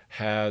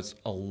has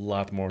a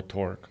lot more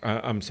torque.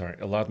 A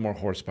lot more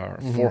horsepower,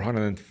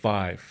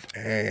 405.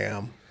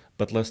 Damn.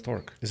 But less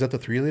torque. Is that the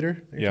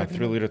 3-liter? Yeah,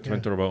 3-liter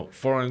twin turbo,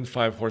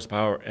 405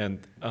 horsepower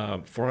and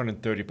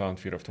 430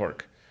 pound-feet of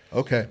torque.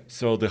 Okay.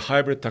 So the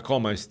hybrid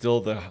Tacoma is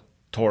still the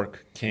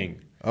torque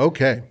king.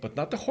 Okay. But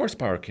not the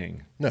horsepower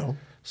king. No.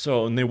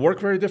 So, and they work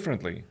very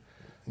differently.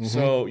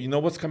 So, you know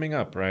what's coming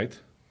up, right?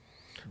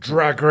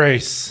 Drag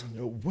race.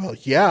 Well,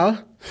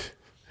 yeah.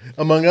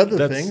 Among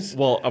other things.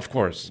 Well, of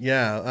course.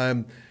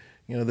 Yeah.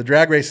 The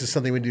drag race is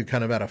something we do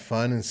kind of out of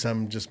fun and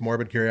some just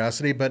morbid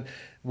curiosity, but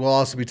we'll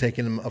also be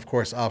taking them, of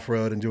course,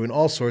 off-road and doing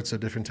all sorts of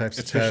different types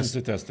of tests.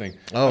 Efficiency testing.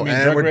 Oh,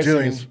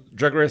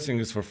 drag racing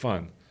is for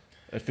fun.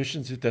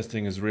 Efficiency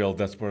testing is real.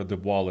 That's where the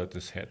wallet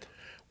is hit.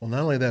 Well,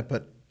 not only that,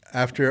 but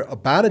after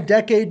about a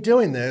decade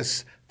doing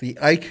this, the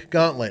Ike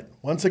Gauntlet.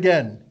 Once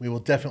again, we will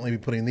definitely be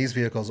putting these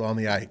vehicles on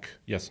the Ike.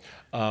 Yes.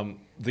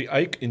 The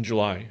Ike in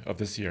July of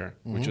this year,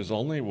 which is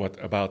only,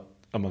 about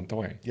a month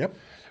away. Yep.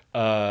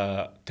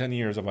 10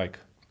 years of Ike.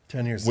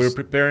 10 years. We're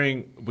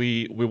preparing.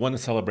 We want to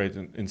celebrate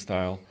in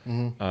style.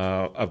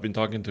 I've been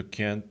talking to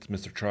Kent,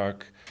 Mr.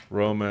 Truck,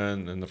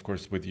 Roman, and of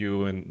course with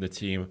you and the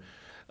team.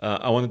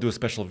 I want to do a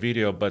special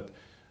video, but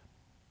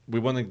we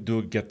want to do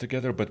a get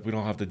together, but we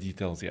don't have the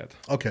details yet.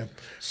 Okay.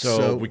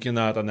 So we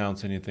cannot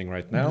announce anything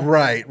right now.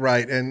 Right.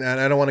 And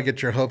I don't want to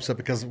get your hopes up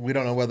because we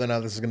don't know whether or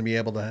not this is going to be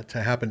able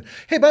to happen.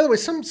 Hey, by the way,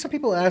 some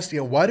people asked,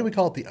 why do we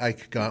call it the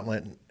Ike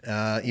Gauntlet,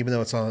 even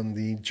though it's on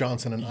the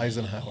Johnson and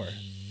Eisenhower?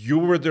 You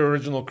were the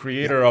original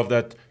creator of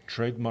that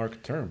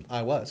trademark term.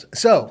 I was.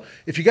 So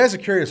if you guys are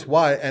curious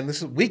why, and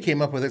we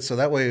came up with it so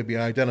that way it would be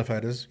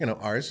identified as,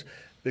 ours.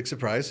 Big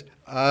surprise.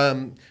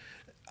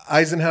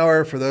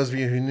 Eisenhower, for those of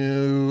you who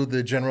knew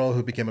the general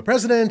who became a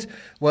president,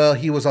 well,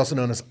 he was also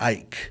known as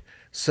Ike.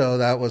 So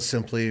that was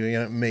simply,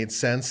 it made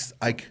sense.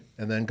 Ike,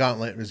 and then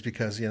gauntlet was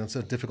because, it's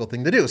a difficult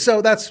thing to do.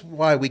 So that's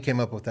why we came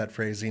up with that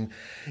phrasing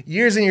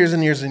years and years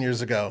and years and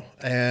years ago.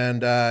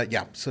 And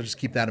so just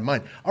keep that in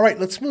mind. All right,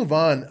 let's move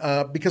on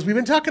because we've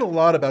been talking a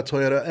lot about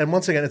Toyota. And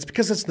once again, it's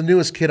because it's the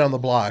newest kid on the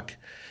block,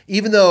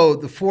 even though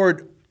the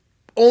Ford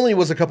only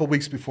was a couple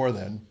weeks before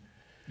then.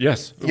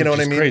 Yes, you know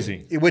what I mean?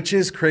 Crazy. Which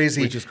is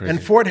crazy.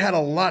 And Ford had a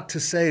lot to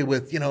say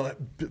with,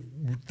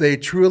 they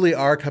truly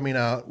are coming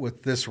out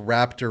with this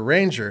Raptor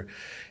Ranger.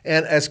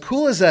 And as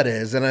cool as that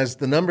is, and as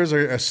the numbers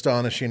are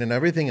astonishing and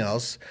everything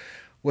else,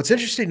 what's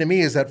interesting to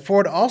me is that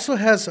Ford also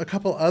has a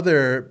couple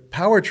other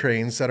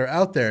powertrains that are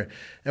out there.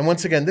 And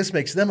once again, this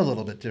makes them a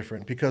little bit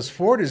different because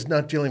Ford is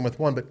not dealing with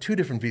one, but two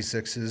different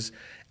V6s,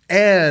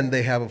 and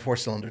they have a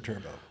 4-cylinder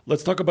turbo.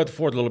 Let's talk about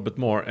Ford a little bit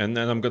more, and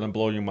then I'm going to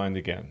blow your mind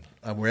again.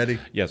 I'm ready.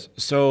 Yes.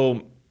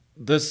 So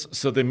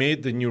they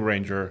made the new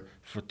Ranger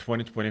for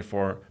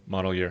 2024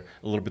 model year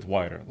a little bit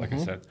wider, like I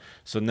said.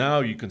 So now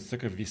you can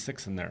stick a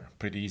V6 in there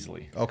pretty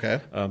easily. Okay.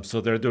 So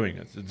they're doing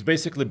it. It's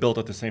basically built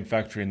at the same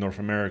factory in North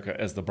America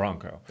as the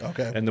Bronco.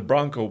 Okay. And the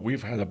Bronco,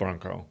 we've had a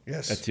Bronco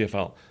at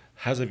TFL.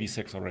 Has a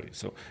V6 already.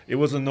 So it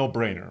was a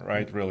no-brainer,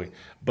 right, really?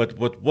 But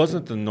what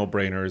wasn't a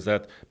no-brainer is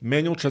that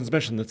manual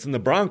transmission that's in the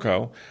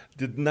Bronco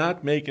did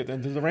not make it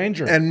into the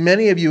Ranger. And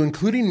many of you,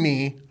 including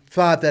me,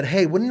 thought that,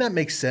 hey, wouldn't that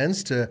make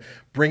sense to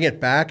bring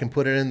it back and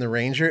put it in the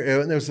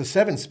Ranger? There was a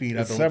 7-speed,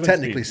 I believe,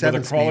 technically 7-speed.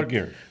 With a crawler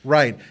gear.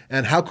 Right.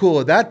 And how cool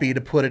would that be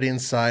to put it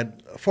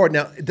inside Ford?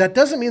 Now, that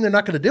doesn't mean they're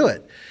not going to do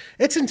it.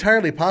 It's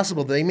entirely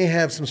possible they may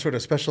have some sort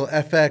of special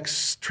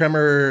FX,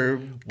 Tremor,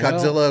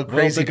 Godzilla,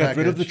 crazy they got package.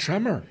 rid of the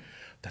Tremor.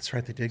 That's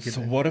right, they did get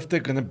So what if they're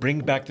going to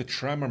bring back the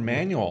Tremor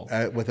manual?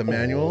 With a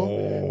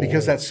manual?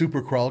 Because that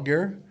super crawl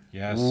gear?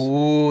 Yes.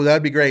 Ooh,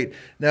 that'd be great.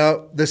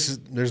 Now, there's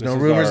no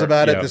rumors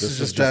about it. This is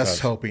just us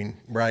hoping,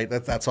 right?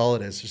 That's all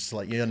it is, just to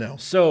let you know.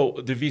 So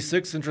the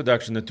V6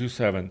 introduction, the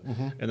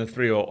 2.7 and the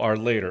 3.0 are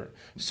later.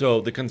 So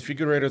the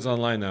configurators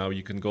online now.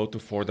 You can go to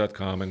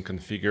Ford.com and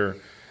configure,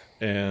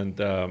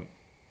 and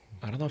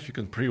I don't know if you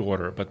can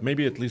pre-order, but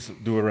maybe at least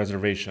do a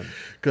reservation.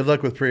 Good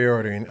luck with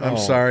pre-ordering. I'm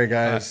sorry,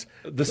 guys.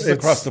 This is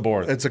across the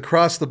board. It's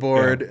across the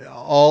board. Yeah.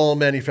 All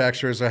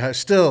manufacturers are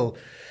still.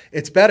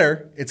 It's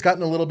better. It's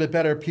gotten a little bit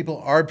better.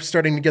 People are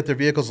starting to get their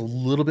vehicles a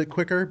little bit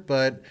quicker,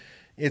 but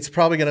it's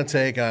probably going to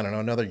take, I don't know,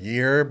 another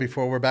year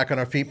before we're back on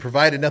our feet,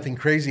 provided nothing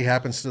crazy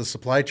happens to the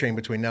supply chain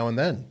between now and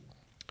then.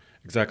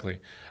 Exactly.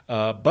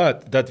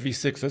 But that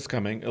V6 is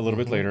coming a little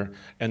bit later.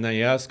 And I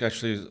asked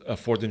actually a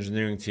Ford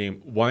engineering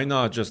team, why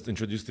not just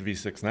introduce the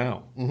V6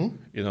 now?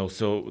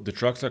 So the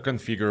trucks are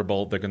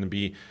configurable. They're going to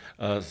be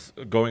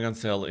going on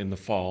sale in the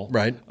fall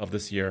of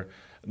this year.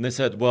 And they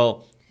said,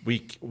 well, we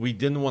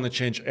didn't want to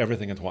change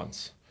everything at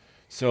once.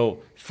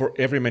 So for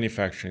every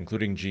manufacturer,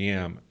 including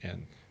GM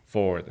and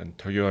Ford and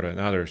Toyota and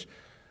others,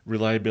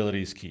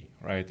 reliability is key,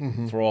 right?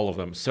 For all of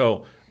them.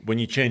 So when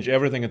you change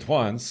everything at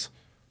once,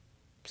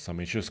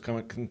 some issues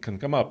can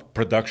come up.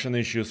 Production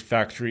issues,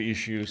 factory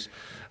issues,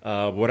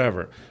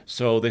 whatever.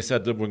 So they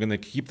said that we're going to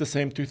keep the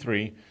same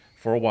 2.3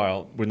 for a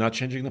while. We're not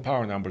changing the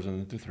power numbers in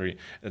the 2.3.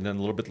 And then a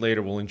little bit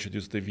later, we'll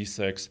introduce the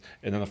V6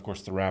 and then, of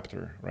course, the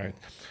Raptor, right?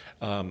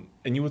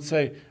 And you would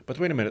say, but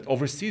wait a minute,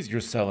 overseas you're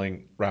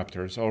selling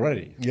Raptors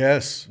already.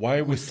 Yes. Why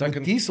are we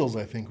second? With diesels,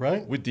 I think,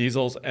 right? With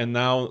diesels, and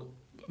now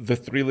the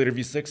 3-liter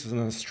V6 is in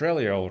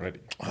Australia already.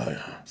 Oh,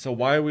 yeah. So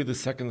why are we the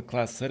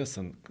second-class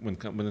citizen when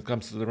it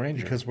comes to the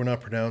Ranger? Because we're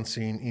not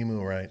pronouncing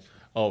emu right.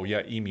 Oh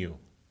yeah, emu.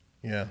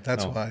 Yeah,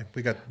 that's why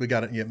we got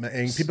it.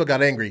 Yeah, people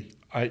got angry.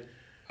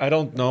 I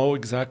don't know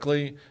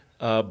exactly,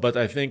 but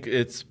I think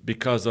it's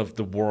because of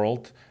the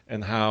world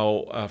and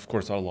how, of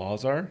course, our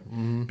laws are.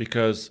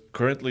 Because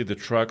currently the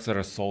trucks that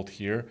are sold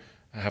here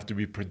have to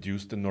be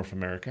produced in North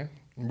America.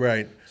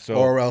 Right. So,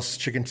 or else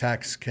chicken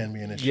tax can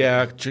be an issue.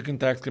 Yeah, chicken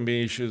tax can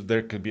be issues.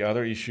 There could be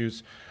other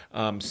issues.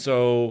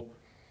 So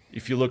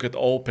if you look at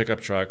all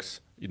pickup trucks,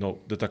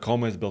 the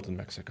Tacoma is built in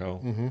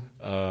Mexico.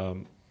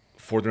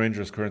 Ford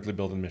Ranger is currently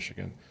built in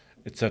Michigan,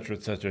 et cetera,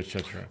 et cetera, et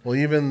cetera. Well,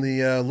 even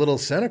the little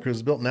Santa Cruz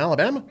is built in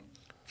Alabama.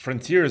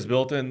 Frontier is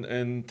built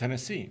in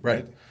Tennessee.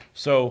 Right.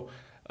 So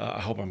I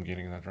hope I'm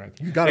getting that right.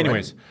 You got it.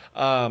 Anyways,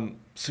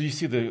 so you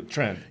see the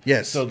trend.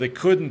 Yes. So they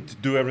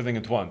couldn't do everything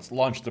at once.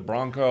 Launch the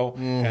Bronco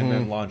and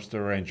then launch the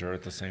Ranger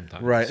at the same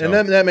time. Right. So,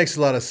 and that makes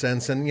a lot of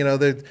sense.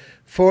 And,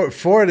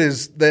 Ford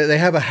is, they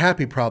have a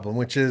happy problem,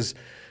 which is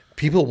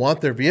people want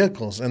their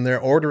vehicles and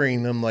they're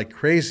ordering them like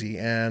crazy.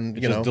 And,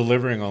 just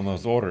delivering on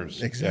those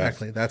orders.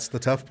 Exactly. Yes. That's the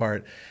tough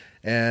part.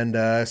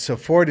 And so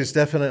Ford is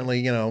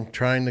definitely,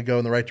 trying to go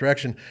in the right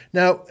direction.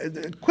 Now,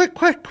 quick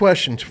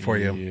question for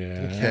you.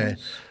 Yes. Okay.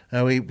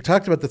 Now, we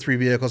talked about the three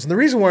vehicles. And the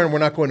reason why we're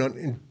not going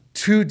in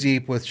too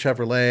deep with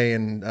Chevrolet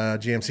and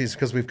GMC is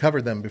because we've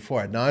covered them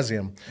before ad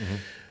nauseum. Mm-hmm.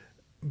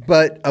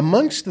 But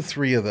amongst the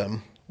three of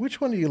them,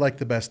 which one do you like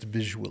the best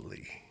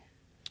visually?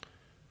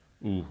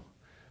 Ooh.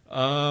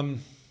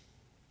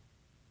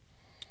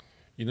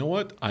 You know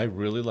what? I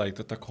really like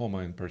the Tacoma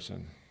in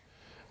person.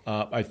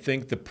 I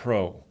think the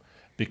Pro,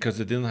 because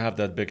it didn't have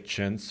that big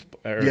chin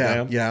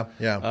area.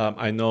 Yeah.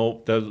 I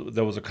know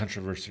there was a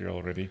controversy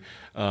already.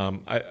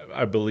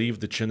 I believe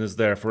the chin is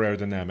there for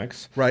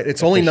aerodynamics. Right.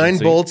 It's only 9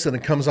 bolts and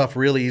it comes off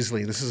really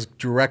easily. This is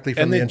directly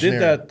from the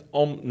engineer. And they did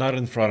that not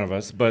in front of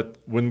us, but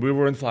when we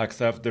were in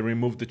Flagstaff, they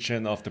removed the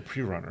chin off the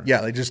pre-runner.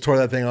 Yeah, they just tore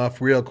that thing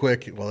off real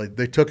quick. Well,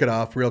 they took it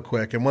off real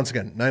quick. And once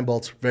again, 9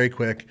 bolts, very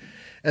quick.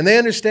 And they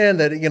understand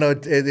that,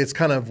 it's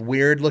kind of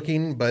weird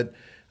looking, but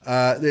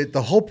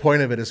the whole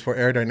point of it is for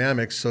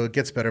aerodynamics, so it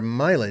gets better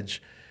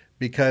mileage.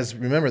 Because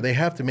remember, they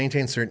have to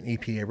maintain certain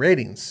EPA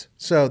ratings.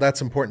 So that's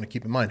important to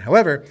keep in mind.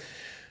 However,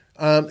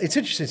 it's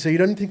interesting. So you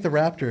don't think the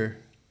Raptor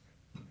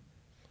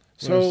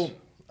So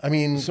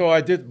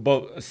I did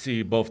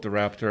see both the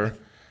Raptor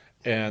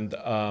and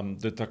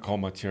the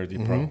Tacoma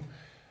TRD Pro.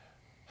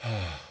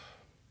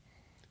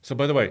 So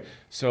by the way,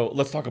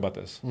 let's talk about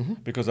this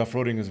because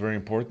off-roading is very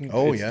important.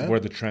 It's where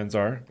the trends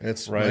are.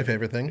 It's right? my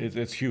favorite thing.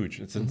 It's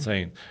huge. It's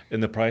insane.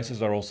 And the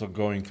prices are also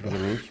going through the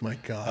roof. My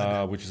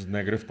God. Which is a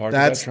negative part of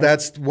that trend.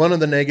 That's one of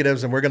the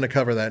negatives, and we're going to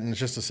cover that in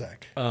just a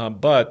sec.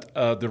 But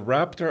the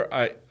Raptor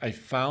I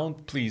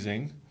found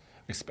pleasing.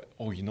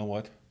 You know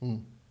what?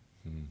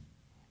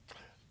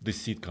 The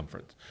seat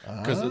comfort.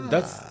 Because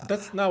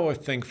that's now a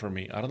thing for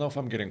me. I don't know if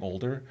I'm getting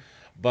older,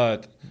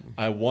 but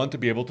I want to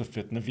be able to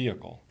fit in a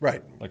vehicle.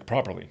 Right. Like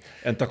properly.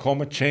 And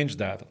Tacoma changed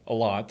that a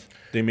lot.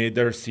 They made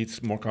their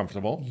seats more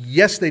comfortable.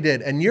 Yes, they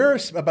did. And you're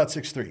about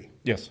 6'3".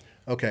 Yes.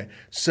 Okay.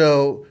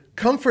 So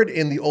comfort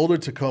in the older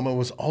Tacoma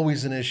was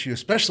always an issue,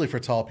 especially for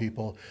tall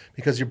people,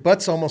 because your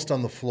butt's almost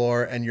on the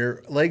floor and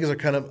your legs are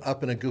kind of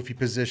up in a goofy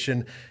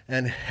position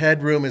and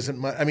headroom isn't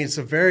much. I mean, it's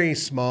a very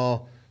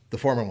small, the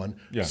former one,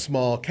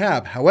 small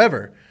cab.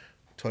 However,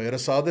 Toyota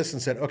saw this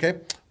and said, okay,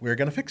 we're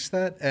going to fix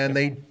that. And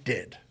they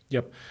did.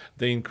 Yep.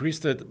 They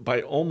increased it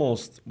by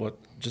almost,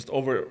 just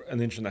over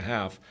 1.5 inches.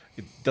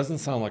 It doesn't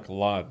sound like a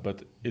lot,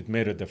 but it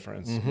made a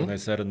difference. When I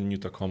sat in the new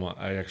Tacoma,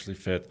 I actually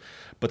fit.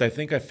 But I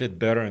think I fit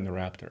better in the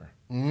Raptor.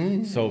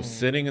 So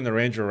sitting in the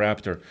Ranger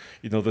Raptor,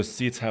 the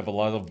seats have a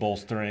lot of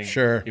bolstering.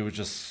 Sure. It was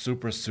just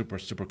super, super,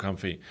 super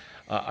comfy.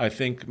 I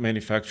think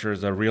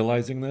manufacturers are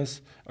realizing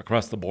this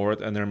across the board,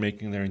 and they're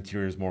making their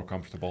interiors more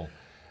comfortable,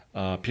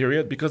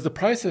 period, because the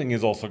pricing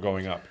is also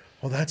going up.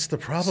 Well, that's the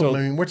problem.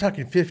 I mean, we're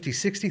talking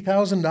 $50,000,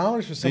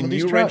 $60,000 for some of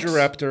these trucks. The new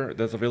Ranger Raptor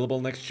that's available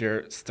next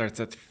year starts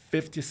at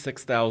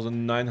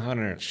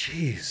 $56,900.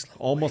 Jeez,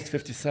 almost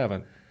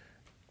 $57,000.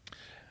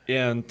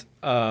 And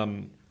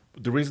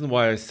the reason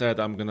why I said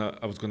I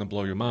was gonna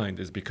blow your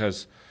mind is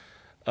because,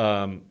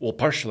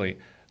 partially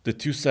the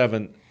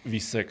 2.7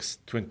 V6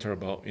 twin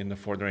turbo in the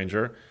Ford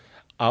Ranger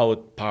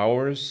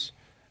outpowers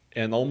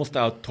and almost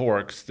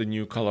out-torques the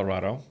new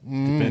Colorado,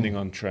 depending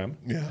on trim.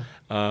 Yeah.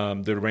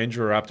 The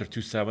Ranger Raptor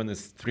 2.7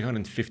 is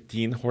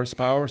 315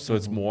 horsepower, so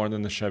it's more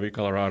than the Chevy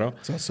Colorado.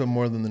 It's also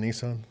more than the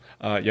Nissan.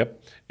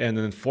 Yep. And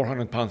then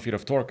 400 pound-feet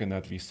of torque in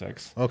that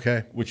V6.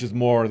 Okay. Which is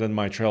more than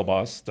my Trail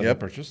Boss that I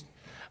purchased.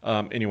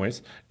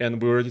 Anyways, and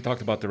we already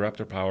talked about the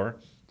Raptor power.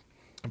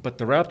 But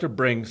the Raptor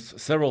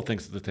brings several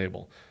things to the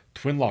table.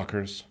 Twin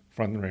lockers,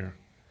 front and rear.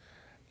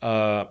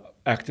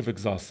 Active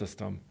exhaust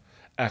system.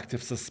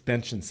 Active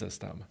suspension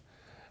system.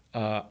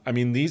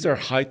 These are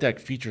high-tech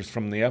features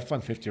from the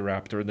F-150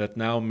 Raptor that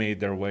now made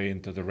their way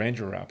into the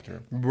Ranger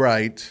Raptor.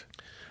 Right.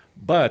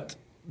 But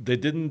they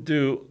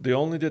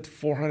only did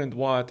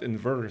 400-watt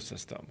inverter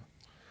system.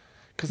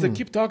 Because they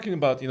keep talking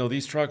about,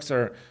 these trucks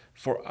are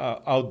for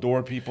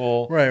outdoor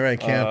people. Right,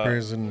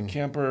 campers.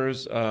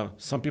 Campers.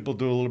 Some people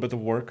do a little bit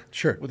of work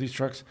with these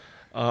trucks.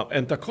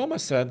 And Tacoma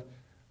said,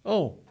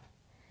 the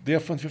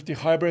F-150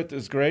 hybrid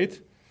is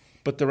great,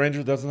 but the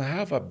Ranger doesn't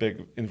have a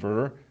big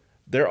inverter.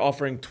 They're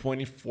offering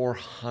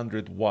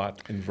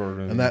 2,400-watt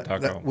inverter in the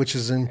Tacoma. Which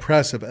is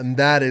impressive, and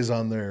that is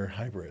on their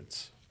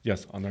hybrids.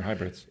 Yes, on their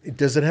hybrids.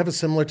 Does it have a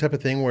similar type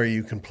of thing where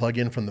you can plug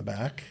in from the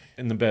back?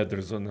 In the bed,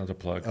 there's another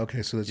plug.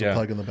 Okay, so there's a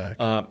plug in the back.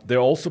 They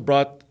also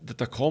the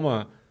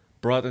Tacoma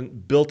brought in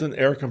built-in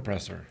air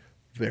compressor.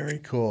 Very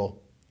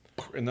cool.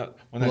 And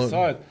when I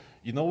saw it,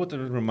 you know what it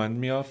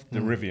reminded me of? The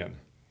Rivian.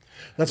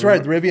 That's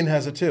right. The Rivian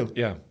has it too.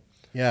 Yeah.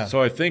 Yeah.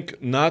 So I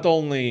think not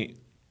only,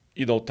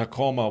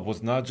 Tacoma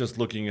was not just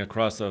looking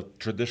across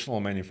traditional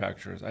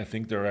manufacturers. I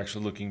think they're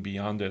actually looking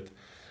beyond it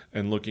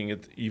and looking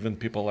at even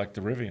people like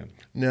the Rivian.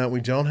 No, we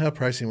don't have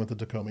pricing with the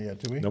Tacoma yet,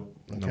 do we? Nope.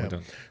 Okay. No, we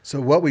don't.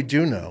 So what we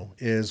do know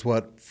is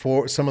what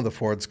some of the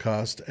Fords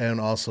cost and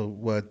also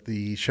what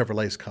the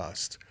Chevrolets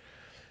cost.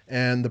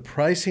 And the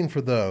pricing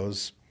for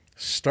those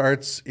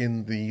starts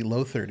in the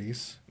low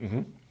 30s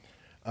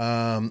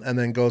and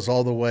then goes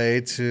all the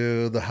way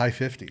to the high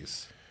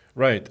 50s.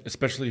 Right,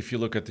 especially if you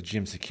look at the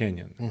GMC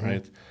Canyon,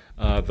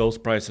 right? Those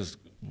prices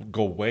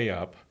go way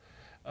up.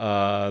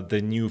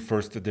 The new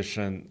first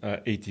edition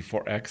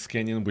 84X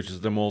Canyon, which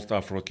is the most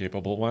off-road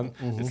capable one,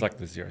 it's like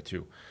the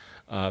ZR2.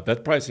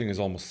 That pricing is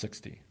almost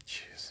 60.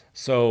 Jeez.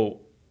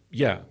 So,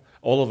 yeah,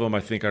 all of them I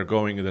think are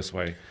going this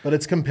way. But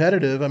it's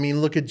competitive. I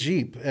mean, look at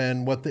Jeep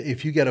and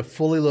if you get a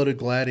fully loaded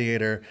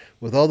Gladiator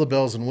with all the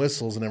bells and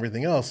whistles and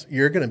everything else,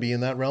 you're going to be in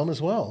that realm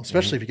as well,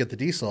 especially if you get the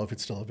diesel if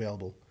it's still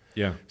available.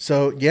 Yeah.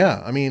 So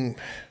yeah, I mean,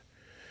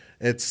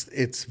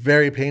 it's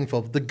very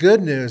painful. The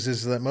good news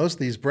is that most of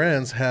these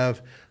brands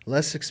have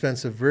less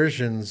expensive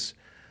versions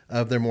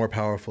of their more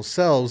powerful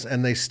cells,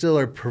 and they still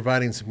are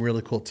providing some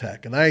really cool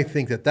tech. And I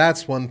think that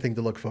that's one thing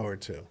to look forward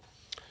to.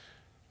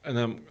 And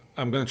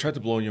I'm going to try to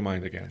blow your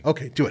mind again.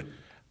 Okay, do it.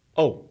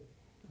 Oh,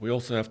 we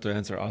also have to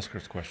answer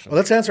Oscar's question. Well,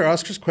 let's answer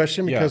Oscar's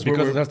question because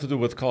it has to do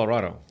with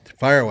Colorado.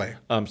 Fire away.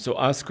 So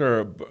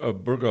Oscar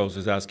Burgos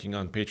is asking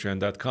on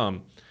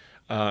Patreon.com.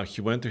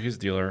 He went to his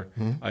dealer.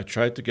 I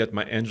tried to get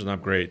my engine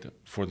upgrade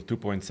for the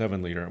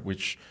 2.7 liter,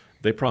 which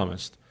they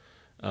promised,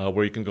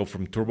 where you can go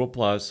from Turbo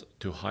Plus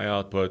to high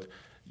output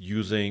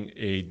using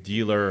a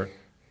dealer,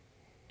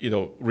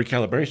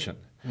 recalibration.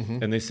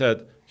 And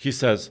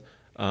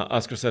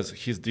Oscar says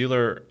his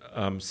dealer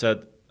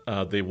said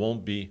they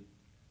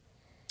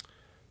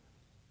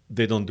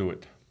don't do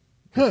it,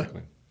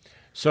 basically.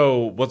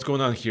 So what's going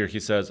on here? He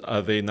says,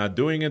 are they not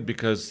doing it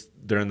because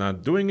they're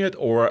not doing it,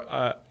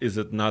 or is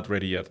it not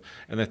ready yet?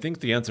 And I think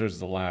the answer is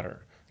the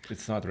latter.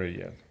 It's not ready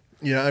yet.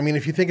 Yeah, I mean,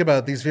 if you think about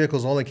it, these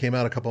vehicles only came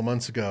out a couple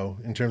months ago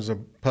in terms of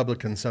public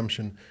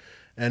consumption,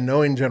 and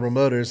knowing General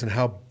Motors and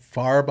how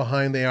far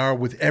behind they are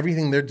with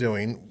everything they're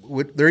doing,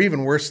 they're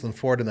even worse than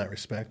Ford in that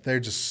respect. They're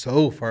just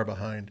so far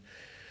behind.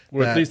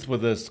 Well, at least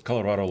with this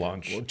Colorado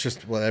launch.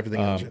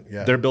 Everything.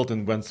 Yeah. They're built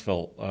in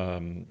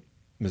Wentzville,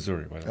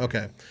 Missouri, by the way.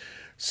 Okay.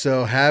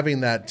 So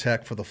having that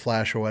tech for the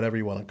flash or whatever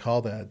you want to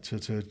call that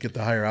to get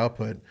the higher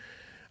output,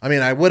 I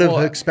mean, I would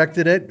have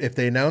expected it if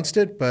they announced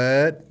it,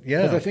 but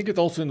yeah. But I think it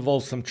also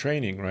involves some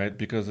training, right?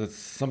 Because it's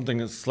something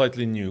that's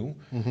slightly new.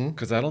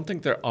 Because I don't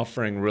think they're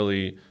offering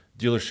really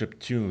dealership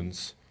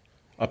tunes,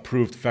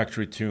 approved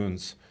factory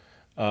tunes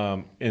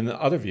in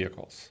other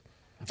vehicles.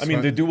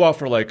 They do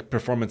offer like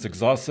performance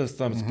exhaust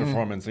systems,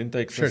 performance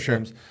intake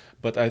systems,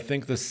 but I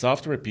think the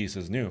software piece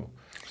is new.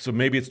 So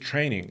maybe it's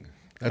training.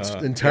 That's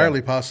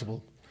entirely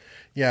possible.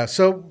 Yeah,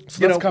 so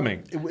that's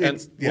coming.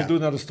 We'll do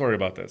another story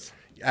about this.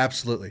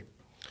 Absolutely.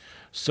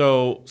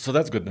 So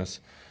that's goodness.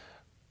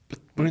 But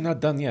we're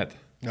not done yet.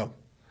 No.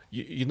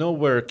 You know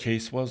where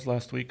Case was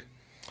last week?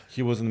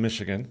 He was in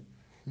Michigan.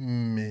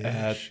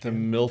 At the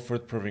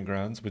Milford Proving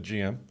Grounds with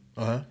GM.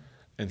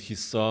 And he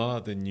saw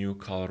the new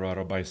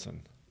Colorado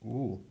Bison.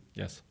 Ooh.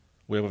 Yes.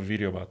 We have a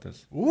video about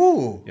this.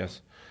 Ooh.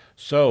 Yes.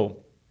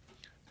 So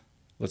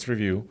let's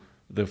review.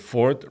 The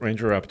Ford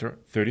Ranger Raptor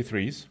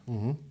 33s,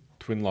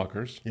 twin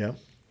lockers. Yeah.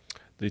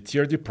 The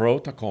TRD Pro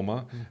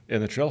Tacoma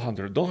and the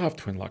Trailhunter don't have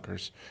twin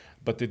lockers,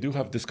 but they do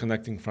have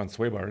disconnecting front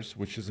sway bars,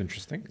 which is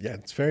interesting. Yeah,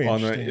 it's very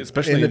interesting.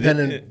 Especially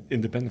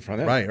independent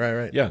front end.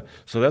 Right. Yeah,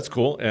 so that's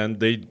cool. And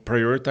they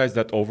prioritized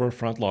that over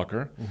front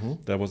locker.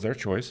 That was their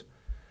choice.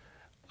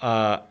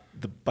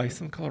 The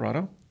Bison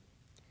Colorado,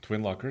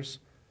 twin lockers,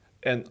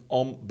 and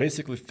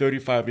basically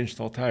 35-inch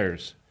tall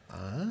tires.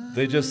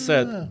 They just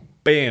said,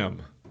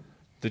 bam.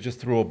 They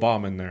just threw a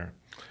bomb in there.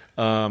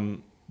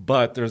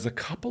 But there's a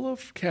couple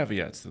of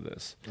caveats to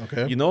this.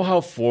 Okay. You know how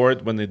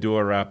Ford, when they do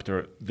a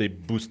Raptor, they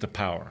boost the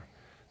power.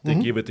 They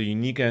give it a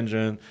unique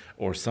engine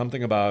or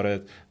something about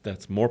it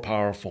that's more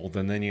powerful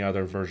than any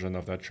other version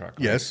of that truck.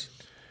 Right? Yes.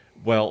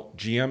 Well,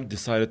 GM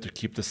decided to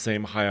keep the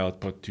same high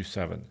output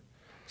 2.7.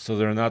 So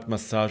they're not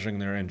massaging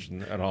their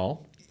engine at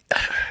all.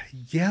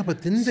 Yeah,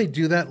 but didn't they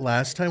do that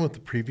last time with the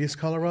previous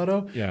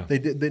Colorado? Yeah. They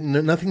did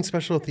nothing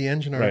special with the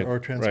engine or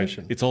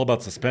transmission. Right. It's all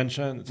about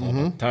suspension. It's all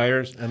about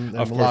tires. And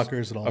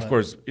lockers and all that. Of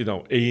course,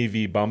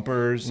 AEV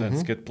bumpers and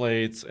skid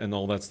plates and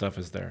all that stuff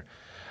is there.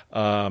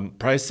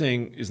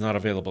 Pricing is not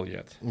available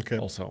yet. Okay.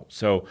 Also,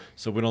 so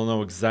we don't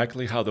know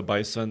exactly how the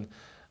Bison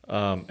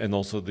and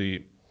also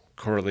the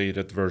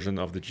correlated version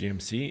of the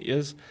GMC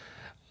is,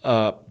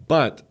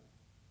 but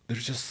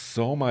there's just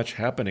so much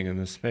happening in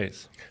this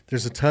space.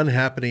 There's a ton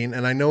happening,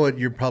 and I know what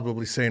you're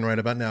probably saying right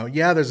about now.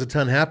 Yeah, there's a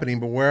ton happening,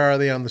 but where are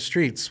they on the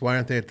streets? Why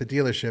aren't they at the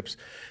dealerships?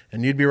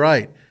 And you'd be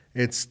right.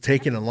 It's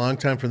taking a long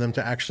time for them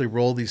to actually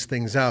roll these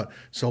things out.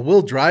 So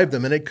we'll drive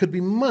them, and it could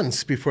be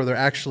months before they're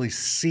actually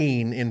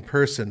seen in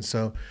person.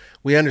 So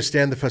we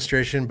understand the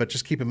frustration, but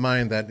just keep in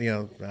mind that,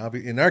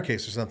 in our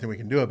case, there's nothing we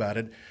can do about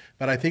it.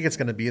 But I think it's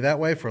going to be that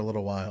way for a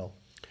little while.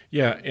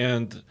 Yeah,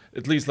 and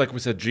at least, like we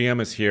said, GM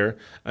is here.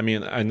 I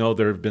mean, I know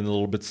they've been a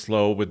little bit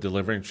slow with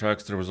delivering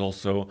trucks. There was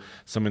also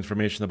some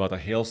information about a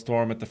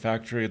hailstorm at the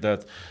factory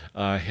that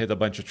hit a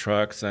bunch of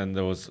trucks, and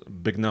there was a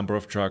big number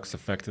of trucks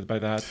affected by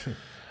that.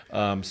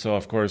 So,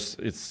 of course,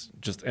 it's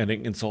just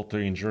adding insult to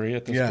injury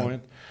at this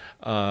point.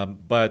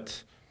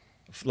 But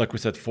like we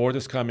said, Ford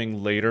is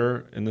coming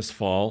later in this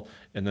fall,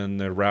 and then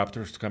the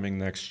Raptor's coming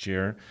next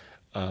year.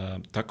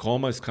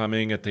 Tacoma is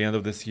coming at the end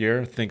of this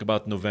year. Think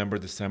about November,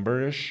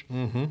 December-ish.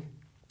 Mm-hmm.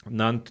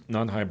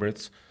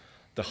 Non-hybrids.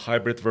 The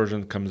hybrid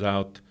version comes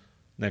out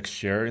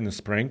next year in the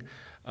spring,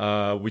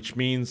 which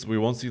means we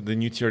won't see the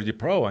new TRD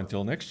Pro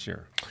until next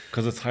year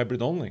because it's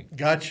hybrid only.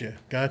 Gotcha.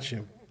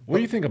 What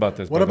do you think about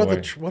this? What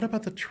about what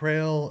about the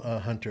Trail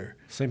Hunter?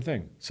 Same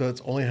thing. So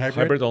it's only hybrid?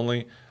 Hybrid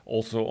only,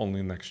 also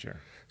only next year.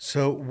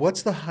 So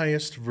what's the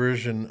highest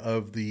version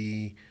of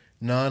the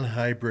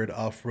non-hybrid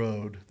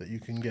off-road that you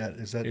can get?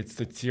 It's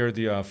the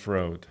TRD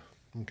Off-Road.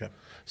 Okay.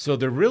 So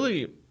they're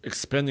really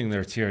expanding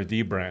their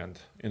TRD brand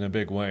in a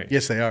big way.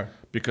 Yes, they are.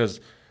 Because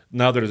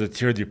now there's a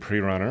TRD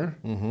Pre-Runner.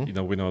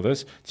 Mm-hmm. We know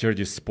this.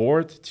 TRD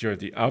Sport,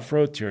 TRD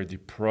Off-Road, TRD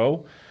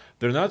Pro.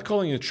 They're not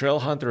calling it Trail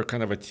Hunter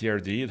kind of a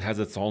TRD. It has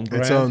its own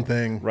brand. Its own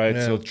thing. Right?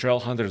 Yeah. So Trail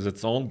Hunter is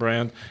its own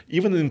brand,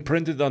 even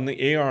imprinted on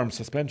the A-arm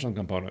suspension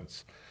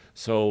components.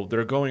 So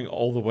they're going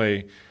all the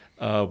way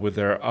with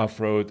their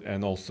off-road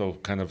and also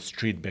kind of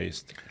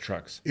street-based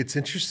trucks. It's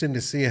interesting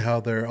to see how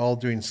they're all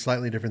doing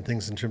slightly different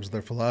things in terms of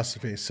their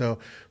philosophy. So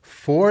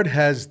Ford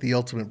has the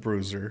ultimate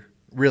bruiser.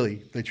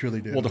 Really, they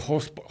truly do. Well, the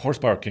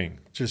horsepower king.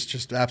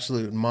 Just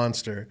absolute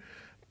monster.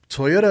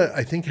 Toyota,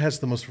 I think, has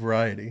the most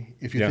variety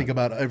if you think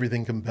about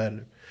everything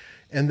competitive.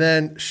 And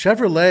then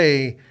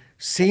Chevrolet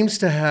seems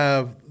to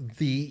have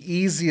the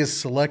easiest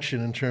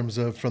selection in terms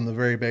of from the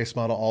very base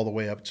model all the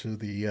way up to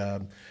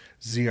the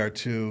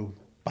ZR2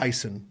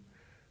 Bison.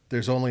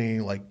 There's only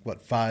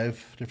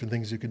 5 different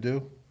things you could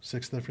do?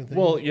 6 different things?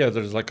 Well, yeah,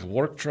 there's like a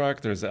work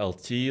truck, there's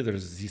LT,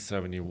 there's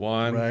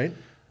Z71. Right.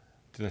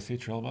 Did I say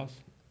trail bus?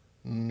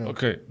 No.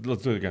 Okay,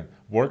 let's do it again.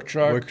 Work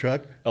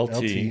truck,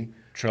 LT,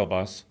 trail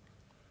bus,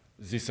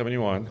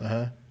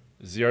 Z71,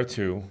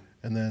 ZR2,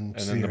 and then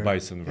the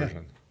Bison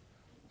version.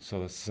 So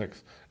that's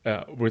 6.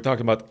 We're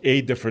talking about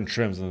 8 different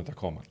trims in the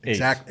Tacoma. 8.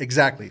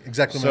 Exactly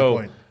my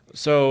point.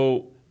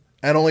 So,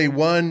 and only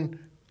one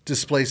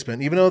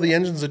displacement, even though the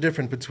engines are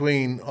different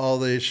between all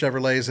the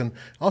Chevrolets and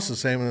also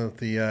same with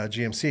the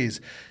GMCs,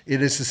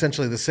 it is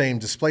essentially the same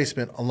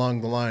displacement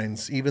along the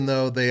lines, even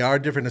though they are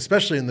different,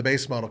 especially in the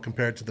base model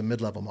compared to the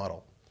mid-level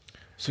model.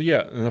 So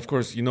yeah, and of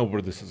course you know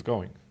where this is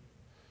going.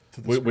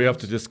 We have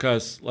to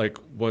discuss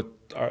what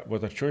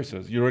our choice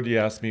is. You already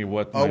asked me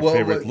what my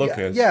favorite look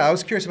is. Yeah, I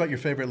was curious about your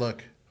favorite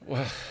look.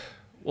 Well,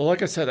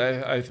 like I said,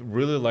 I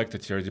really like the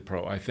TRD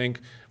Pro. I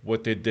think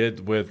what they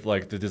did with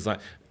the design,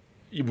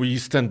 when you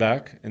stand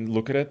back and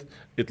look at it,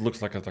 it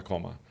looks like a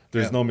Tacoma.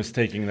 There's no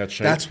mistaking that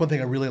shape. That's one thing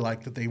I really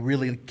like, that they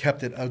really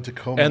kept it a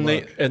Tacoma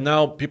look. And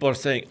now people are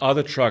saying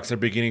other trucks are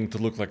beginning to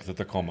look like the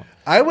Tacoma.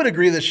 I would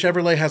agree that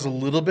Chevrolet has a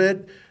little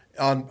bit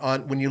on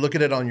when you look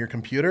at it on your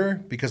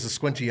computer because of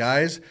squinty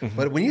eyes. Mm-hmm.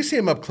 But when you see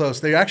them up close,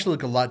 they actually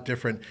look a lot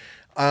different.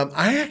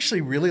 I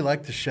actually really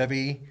like the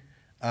Chevy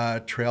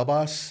Trail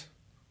Boss.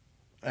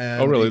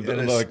 And really? The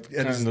truck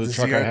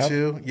ZR2, I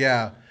have?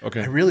 Yeah.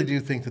 Okay. I really do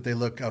think that they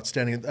look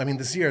outstanding. I mean,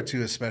 the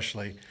ZR2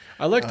 especially.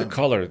 I like the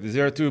color. The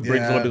ZR2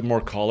 brings a little bit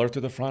more color to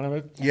the front of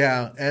it.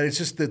 Yeah, and it's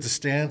just that the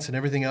stance and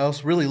everything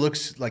else really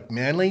looks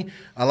manly.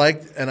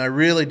 I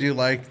really do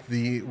like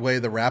the way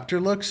the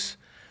Raptor looks.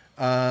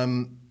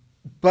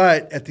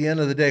 But at the end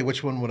of the day,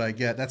 which one would I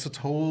get? That's a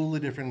totally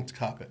different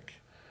topic.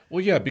 Well,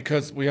 yeah,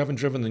 because we haven't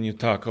driven the new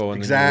Taco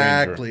and the new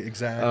Ranger.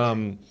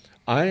 Exactly.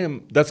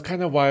 That's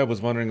kind of why I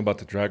was wondering about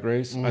the drag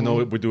race. Mm-hmm. I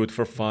know we do it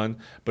for fun,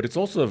 but it's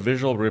also a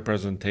visual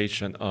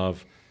representation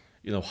of,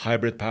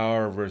 hybrid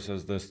power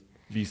versus this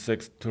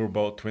V6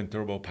 twin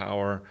turbo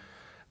power.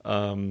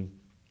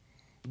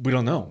 We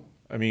don't know.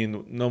 I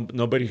mean,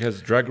 nobody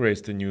has drag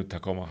raced the new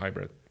Tacoma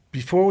hybrid.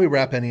 Before we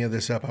wrap any of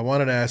this up, I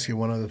wanted to ask you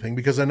one other thing,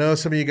 because I know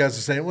some of you guys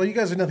are saying, well, you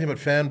guys are nothing but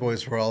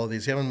fanboys for all of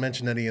these. You haven't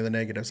mentioned any of the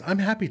negatives. I'm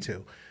happy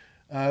to.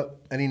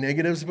 Any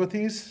negatives about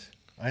these?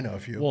 I know a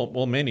few.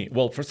 Well, many.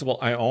 Well, first of all,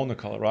 I own a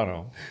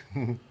Colorado.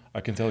 I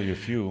can tell you a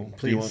few.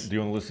 Please. Do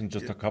you want to listen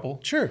just a couple?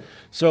 Sure.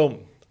 So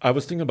I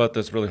was thinking about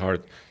this really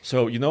hard.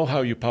 So you know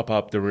how you pop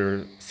up the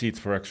rear seats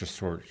for extra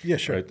storage? Yeah,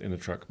 sure. Right, in the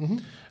truck. Mm-hmm.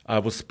 I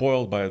was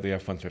spoiled by the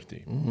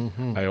F-150.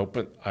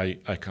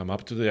 Mm-hmm. I come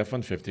up to the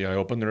F-150. I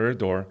open the rear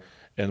door,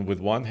 and with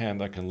one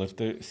hand I can lift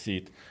the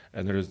seat,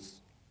 and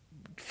there's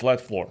flat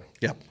floor.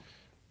 Yep.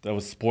 That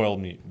was spoiled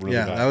me really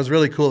bad. Yeah, that was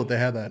really cool that they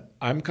had that.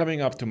 I'm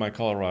coming up to my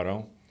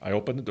Colorado. I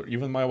open the door.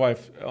 Even my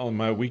wife on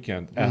my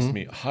weekend asked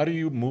me, how do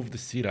you move the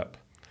seat up?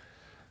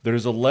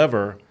 There's a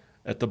lever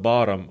at the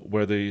bottom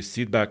where the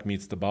seat back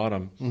meets the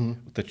bottom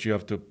that you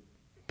have to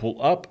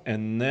pull up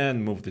and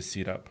then move the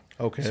seat up.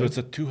 Okay. So it's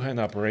a two-hand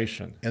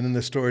operation. And then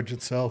the storage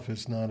itself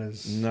is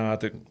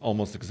not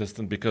almost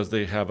existent, because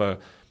they have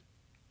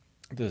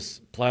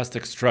this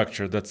plastic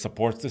structure that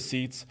supports the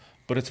seats,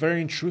 but it's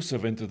very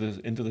intrusive into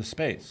the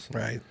space.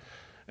 Right.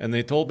 And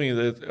they told me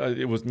that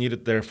it was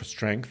needed there for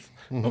strength.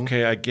 Mm-hmm.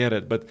 Okay, I get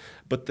it. But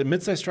the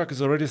midsize truck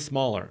is already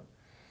smaller.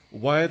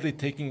 Why are they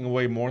taking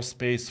away more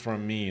space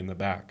from me in the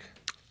back?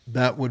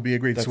 That would be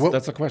agreed.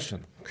 That's a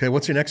question. Okay,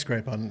 what's your next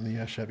gripe on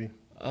the Chevy?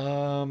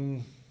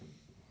 The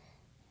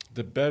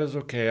bed is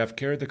okay. I've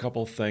carried a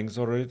couple of things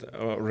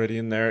already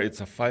in there. It's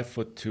a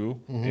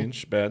 5'2"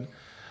 inch bed.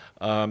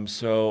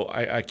 So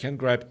I can't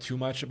gripe too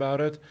much about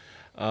it.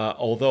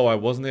 Although I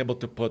wasn't able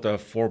to put a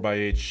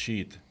 4x8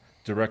 sheet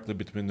directly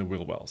between the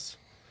wheel wells.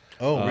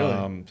 Oh,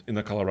 really? In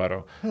the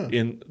Colorado.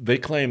 They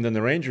claimed in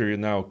the Ranger you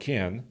now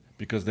can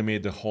because they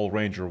made the whole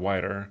Ranger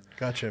wider.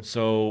 Gotcha.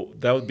 So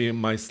that would be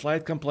my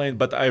slight complaint,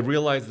 but I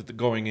realized that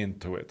going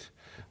into it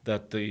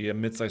that the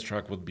midsize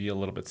truck would be a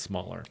little bit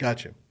smaller.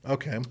 Gotcha.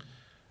 Okay.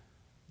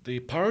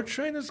 The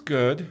powertrain is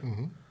good.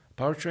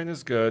 Powertrain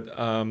is good.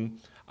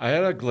 I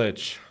had a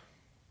glitch.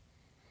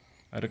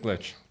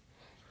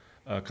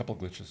 A couple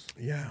glitches.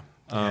 Yeah.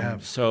 I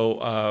have.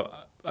 So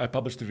I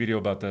published a video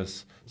about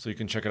this, so you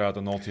can check it out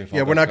on alltfl.com.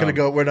 Yeah, we're not going to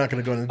go into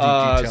deep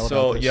detail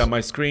about this. Yeah, my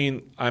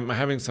screen. I'm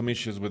having some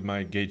issues with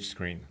my gauge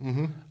screen.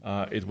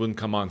 It wouldn't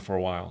come on for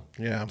a while.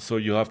 Yeah. So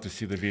you'll have to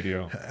see the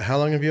video. How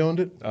long have you owned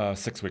it?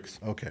 6 weeks.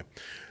 Okay.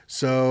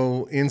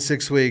 So in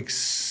 6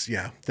 weeks,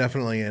 yeah,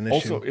 definitely an issue.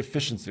 Also,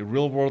 efficiency,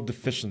 real world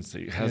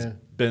efficiency has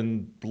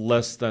been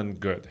less than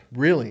good.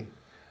 Really?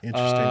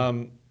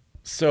 Interesting.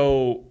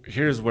 So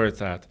here's where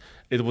it's at.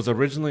 It was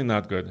originally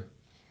not good.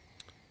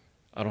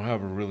 I don't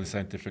have a really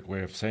scientific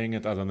way of saying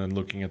it other than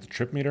looking at the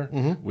trip meter,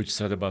 which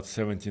said about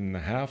 17 and a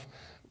half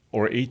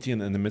or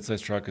 18 in the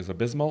midsize truck is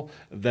abysmal.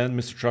 Then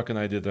Mr. Truck and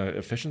I did the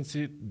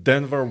efficiency,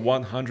 Denver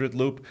 100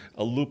 loop,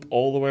 a loop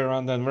all the way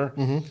around Denver,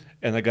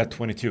 and I got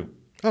 22.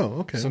 Oh,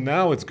 okay. So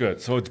now it's good.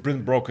 So it's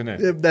been broken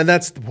in. And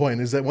that's the point,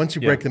 is that once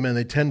you break them in,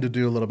 they tend to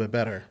do a little bit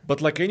better.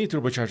 But like any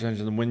turbocharged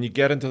engine, when you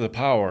get into the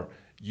power,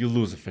 you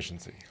lose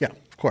efficiency. Yeah,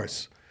 of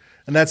course.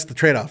 And that's the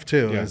trade-off,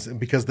 too, is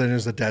because then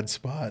there's a dead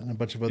spot and a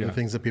bunch of other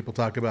things that people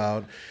talk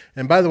about.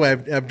 And by the way,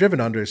 I've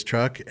driven Andre's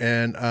truck,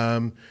 and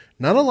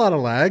not a lot of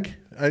lag.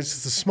 It's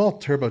just a small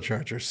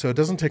turbocharger, so it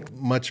doesn't take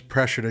much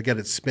pressure to get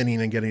it spinning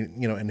and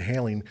getting,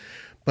 inhaling.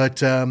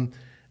 But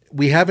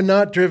we have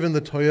not driven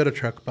the Toyota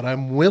truck, but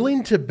I'm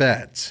willing to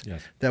bet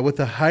that with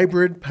the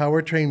hybrid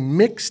powertrain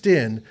mixed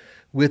in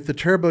with the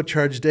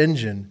turbocharged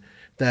engine,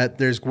 that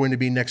there's going to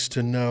be next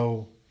to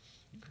no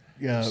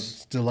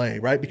delay,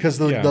 right? Because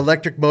the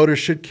electric motor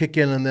should kick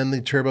in, and then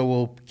the turbo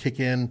will kick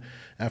in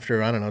after,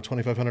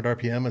 2,500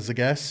 RPM as a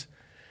guess.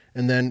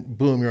 And then,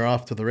 boom, you're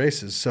off to the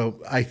races.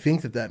 So I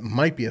think that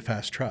might be a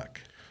fast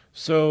truck.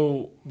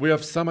 So we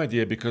have some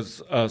idea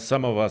because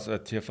some of us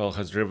at TFL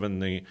has driven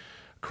the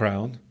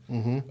Crown,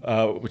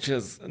 which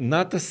is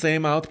not the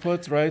same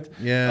output, right?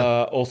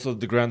 Yeah. Also,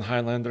 the Grand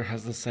Highlander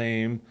has the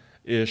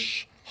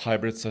same-ish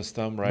hybrid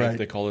system, right?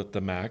 They call it the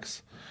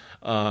Max.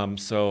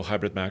 So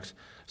hybrid Max.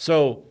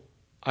 So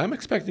I'm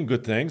expecting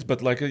good things,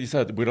 but like you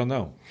said, we don't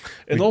know.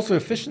 And also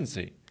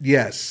efficiency.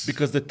 Yes.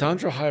 Because the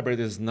Tundra hybrid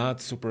is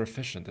not super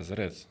efficient as it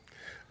is.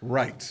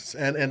 Right.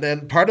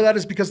 And part of that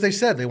is because they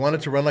said they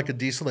wanted to run like a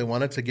diesel. They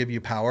wanted to give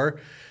you power,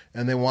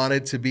 and they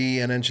wanted to be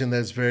an engine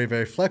that's very,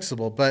 very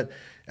flexible. But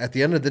at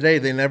the end of the day,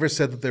 they never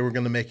said that they were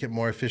going to make it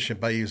more efficient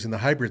by using the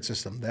hybrid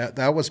system.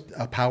 That was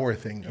a power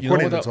thing,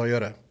 according to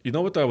Toyota. You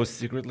know what I was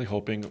secretly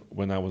hoping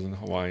when I was in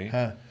Hawaii?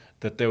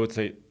 That they would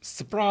say,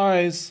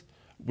 surprise,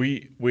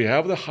 we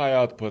have the high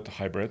output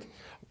hybrid,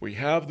 we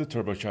have the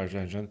turbocharged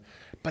engine,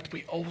 but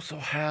we also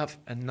have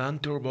a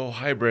non-turbo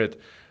hybrid,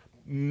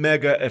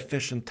 mega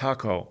efficient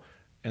taco.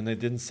 And they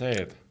didn't say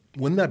it.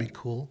 Wouldn't that be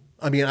cool?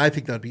 I mean, I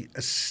think that'd be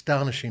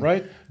astonishing.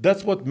 Right?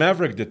 That's what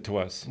Maverick did to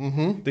us.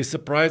 They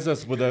surprised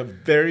us with a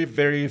very,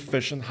 very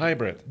efficient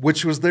hybrid.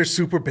 Which was their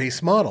super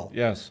base model.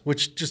 Yes.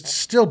 Which just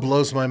still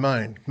blows my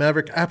mind.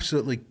 Maverick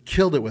absolutely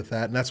killed it with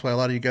that, and that's why a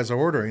lot of you guys are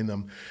ordering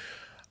them.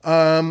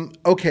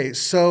 Okay,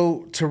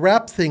 so to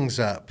wrap things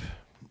up,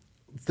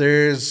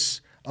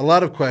 there's a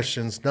lot of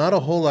questions, not a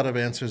whole lot of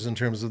answers in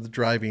terms of the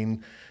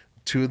driving.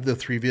 Two of the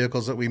three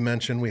vehicles that we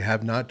mentioned, we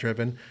have not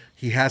driven.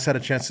 He has had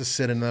a chance to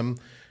sit in them.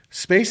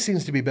 Space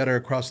seems to be better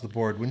across the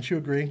board. Wouldn't you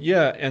agree?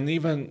 Yeah, and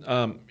even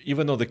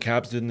though the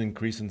cabs didn't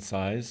increase in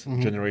size,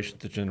 generation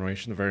to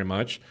generation, very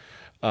much,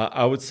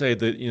 I would say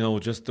that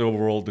just the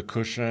overall the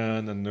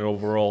cushion and the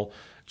overall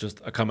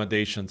just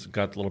accommodations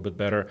got a little bit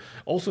better.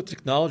 Also,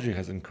 technology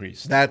has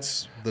increased.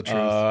 That's the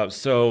truth.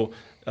 So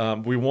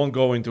we won't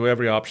go into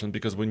every option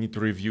because we need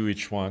to review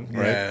each one,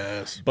 right?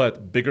 Yes.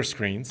 But bigger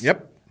screens.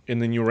 Yep. In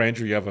the new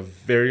Ranger, you have a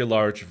very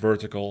large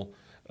vertical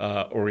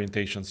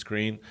orientation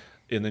screen.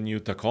 In the new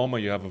Tacoma,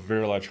 you have a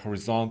very large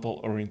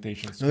horizontal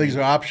orientation screen. Now, these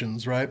are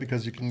options, right?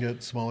 Because you can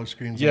get smaller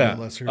screens on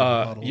lesser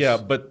models. Yeah,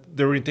 but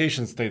the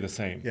orientations stay the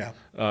same. Yeah.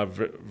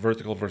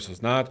 Vertical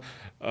versus not.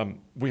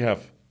 We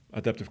have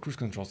adaptive cruise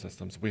control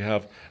systems. We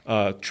have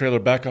trailer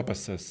backup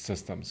assist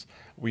systems.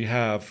 We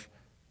have,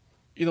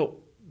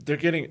 they're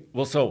getting,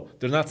 so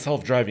they're not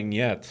self-driving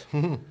yet.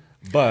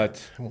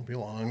 But it won't be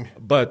long.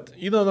 But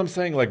you know what I'm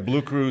saying, like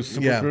Blue Cruise,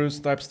 Super Cruise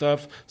type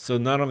stuff. So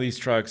none of these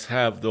trucks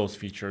have those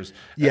features.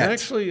 Yeah,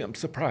 actually, I'm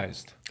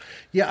surprised.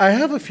 Yeah, I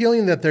have a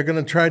feeling that they're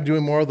going to try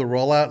doing more of the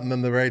rollout and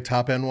then the very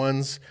top end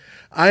ones.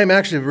 I am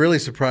actually really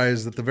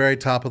surprised that the very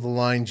top of the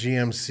line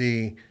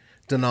GMC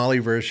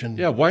Denali version.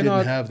 Yeah, why didn't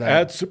not have that.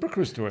 add Super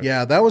Cruise to it?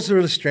 Yeah, that was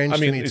really strange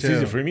to me it's too.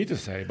 easy for me to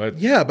say, but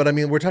yeah, but I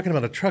mean, we're talking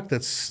about a truck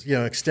that's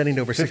extending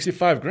over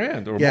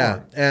 $65,000 or more.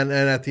 Yeah, and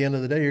at the end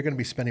of the day, you're going to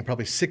be spending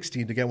probably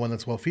 $60 to get one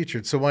that's well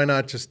featured. So why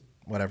not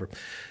whatever.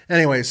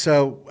 Anyway,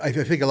 so I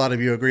think a lot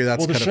of you agree that's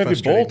Well, the kind of Chevy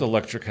frustrating. Bolt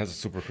electric has a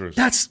Super Cruise.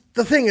 That's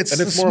the thing. It's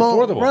And it's the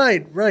more small,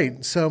 affordable.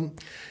 Right. So,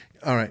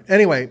 all right.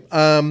 Anyway,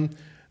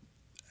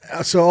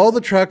 so all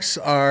the trucks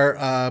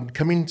are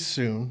coming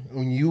soon.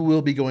 You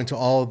will be going to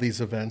all of these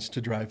events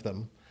to drive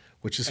them,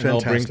 which is and I'll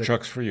fantastic. bring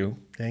trucks for you.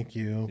 Thank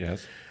you.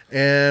 Yes.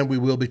 And we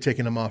will be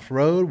taking them off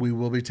road. We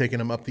will be taking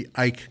them up the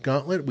Ike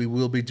Gauntlet. We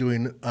will be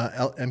doing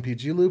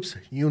MPG loops.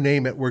 You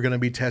name it, we're going to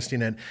be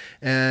testing it.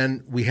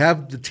 And we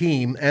have the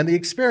team and the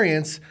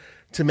experience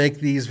to make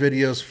these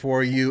videos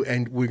for you,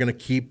 and we're going to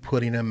keep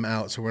putting them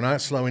out. So we're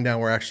not slowing down.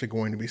 We're actually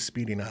going to be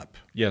speeding up.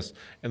 Yes.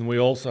 And we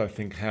also, I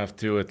think, have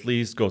to at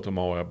least go to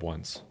Moab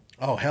once.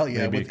 Oh, hell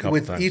yeah. Maybe a couple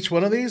With times. each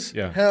one of these?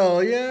 Yeah.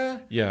 Hell yeah.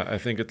 Yeah, I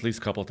think at least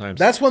a couple of times.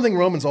 That's one thing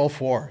Roman's all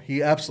for.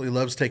 He absolutely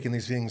loves taking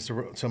these things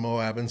to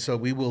Moab, and so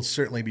we will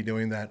certainly be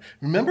doing that.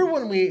 Remember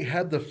when we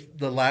had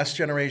the last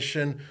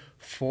generation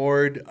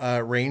Ford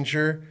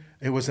Ranger?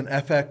 It was an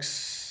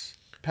FX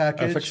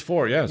package.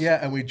 FX4, yes. Yeah,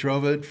 and we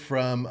drove it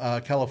from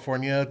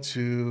California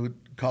to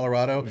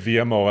Colorado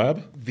Via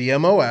Moab. via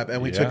Moab,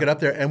 and we Yeah. took it up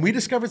there, and we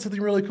discovered something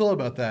really cool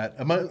about that.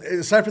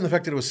 Aside from the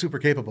fact that it was super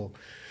capable,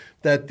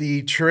 that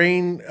the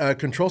terrain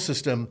control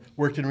system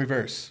worked in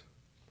reverse.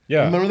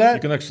 Yeah. Remember that? You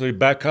can actually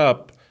back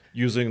up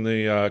using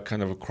the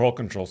kind of a crawl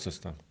control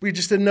system. We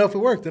just didn't know if it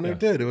worked, and Yeah. it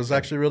did. It was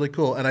actually really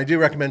cool. And I do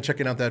recommend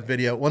checking out that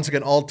video. Once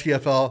again,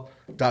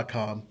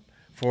 alltfl.com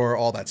for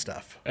all that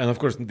stuff. And of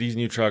course, these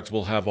new trucks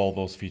will have all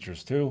those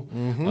features too,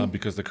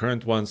 because the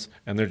current ones,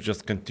 and they're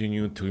just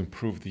continuing to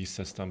improve these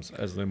systems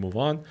as they move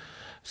on.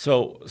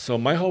 So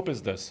my hope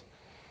is this: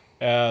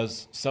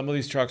 as some of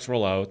these trucks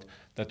roll out,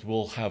 that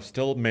we'll have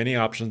still many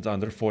options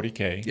under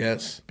 40K.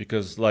 Yes.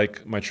 Because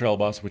like my Trail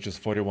Bus, which is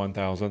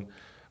 41,000,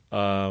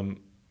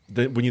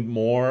 we need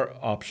more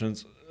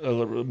options,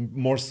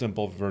 more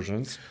simple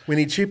versions. We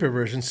need cheaper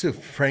versions too,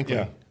 frankly.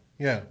 Yeah.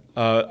 Yeah.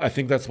 I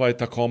think that's why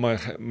Tacoma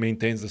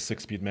maintains the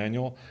 6-speed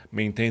manual,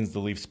 maintains the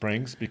leaf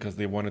springs, because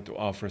they wanted to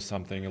offer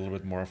something a little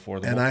bit more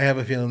affordable. And I have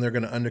a feeling they're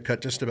going to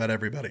undercut just about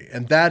everybody.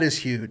 And that is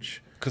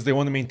huge. Because they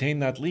want to maintain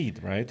that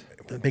lead, right?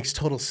 That makes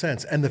total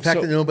sense. And the fact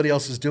So- that nobody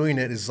else is doing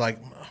it is like,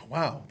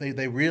 wow,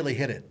 they really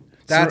hit it.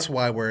 That's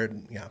why we're,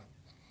 yeah.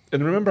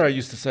 And remember, I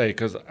used to say,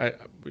 because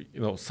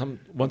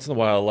once in a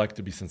while I like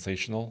to be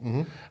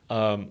sensational.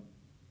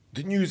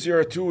 The new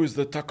ZR2 is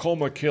the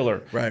Tacoma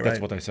killer. Right, That's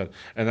right. what I said.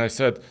 And I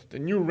said, the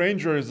new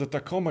Ranger is the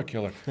Tacoma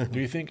killer. Do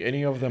you think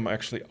any of them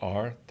actually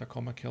are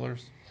Tacoma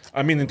killers?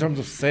 I mean, in terms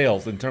of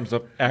sales, in terms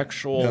of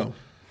actual...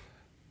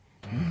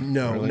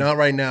 No, Really? not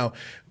right now.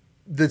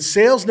 The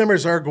sales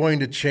numbers are going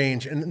to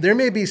change, and there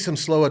may be some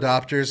slow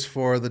adopters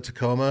for the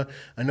Tacoma.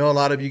 I know a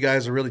lot of you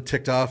guys are really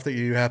ticked off that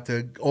you have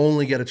to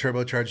only get a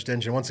turbocharged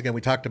engine. Once again, we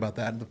talked about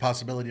that, and the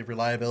possibility of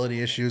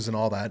reliability issues and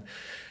all that.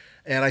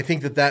 And I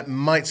think that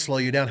might slow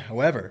you down.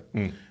 However,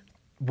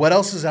 what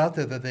else is out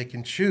there that they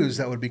can choose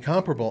that would be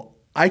comparable?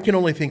 I can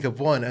only think of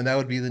one, and that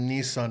would be the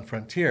Nissan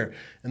Frontier.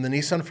 And the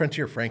Nissan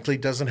Frontier, frankly,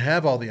 doesn't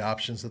have all the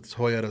options that the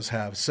Toyotas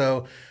have.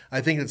 So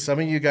I think that some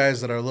of you guys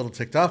that are a little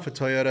ticked off at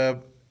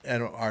Toyota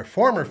and our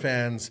former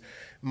fans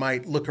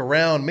might look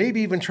around,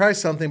 maybe even try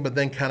something, but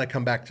then kind of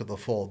come back to the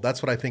fold.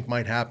 That's what I think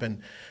might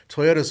happen.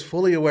 Toyota's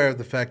fully aware of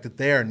the fact that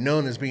they are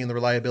known as being the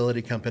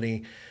reliability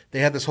company. They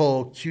have this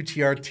whole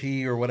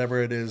QTRT or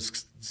whatever it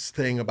is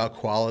thing about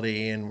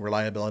quality and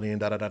reliability and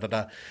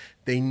da-da-da-da-da.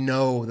 They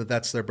know that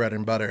that's their bread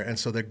and butter, and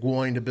so they're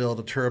going to build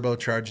a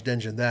turbocharged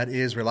engine that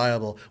is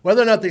reliable.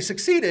 Whether or not they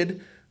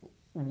succeeded,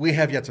 we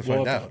have yet to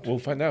find out. We'll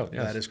find out,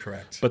 yes. That is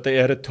correct. But they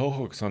added tow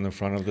hooks on the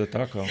front of the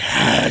Taco.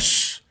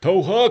 Yes!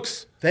 Tow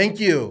hooks! Thank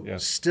you.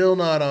 Yes. Still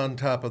not on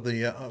top of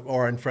the,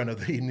 or in front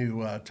of the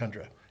new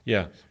Tundra.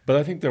 Yeah, but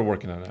I think they're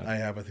working on that. I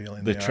have a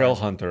feeling The they Trail are.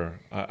 Hunter,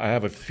 I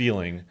have a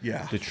feeling.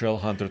 Yeah. The Trail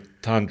Hunter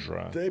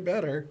Tundra. They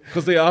better.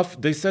 Because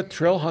they said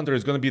Trail Hunter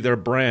is going to be their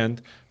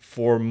brand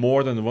for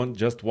more than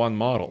just one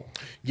model.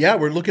 Yeah,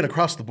 we're looking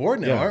across the board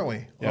now, Yeah. aren't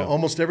we? Yeah.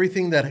 Almost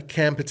everything that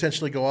can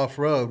potentially go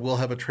off-road will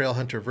have a Trail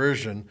Hunter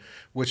version,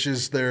 which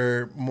is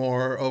their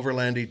more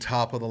overlandy,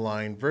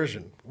 top-of-the-line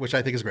version, which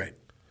I think is great.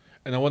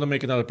 And I want to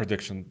make another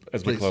prediction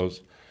as we Please.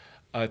 close.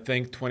 I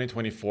think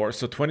 2024,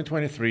 so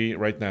 2023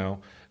 right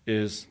now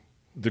is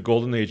the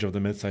golden age of the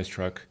midsize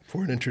truck.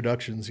 For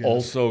introductions, yes.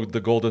 Also the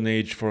golden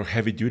age for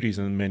heavy duties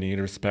in many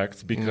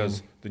respects,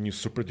 because the new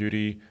Super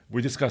Duty,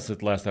 we discussed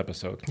it last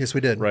episode. Yes,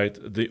 we did. Right?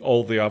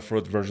 All the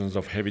off-road versions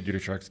of heavy duty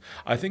trucks.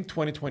 I think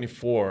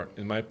 2024,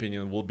 in my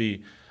opinion, will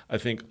be, I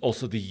think,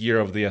 also the year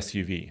of the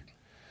SUV.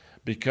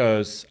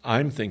 Because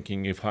I'm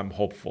thinking, if I'm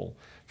hopeful,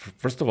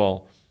 first of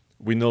all,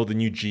 we know the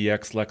new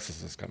GX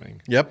Lexus is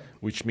coming. Yep.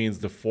 Which means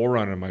the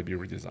 4Runner might be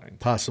redesigned.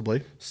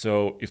 Possibly.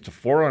 So if the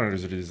 4Runner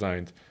is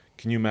redesigned,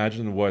 can you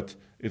imagine what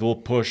it will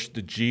push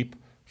the Jeep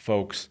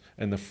folks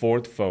and the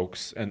Ford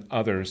folks and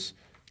others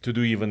to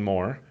do even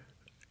more?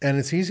 And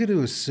it's easy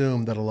to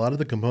assume that a lot of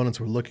the components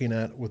we're looking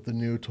at with the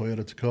new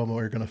Toyota Tacoma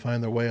are going to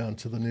find their way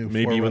onto the new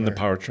Maybe even the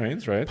 4Runner.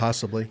 powertrains, right?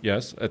 Possibly.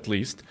 Yes, at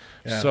least.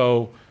 Yeah.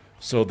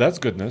 So that's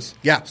goodness.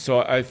 Yeah.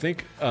 So I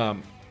think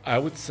I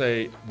would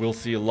say we'll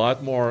see a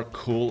lot more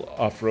cool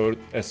off-road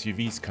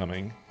SUVs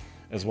coming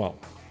as well.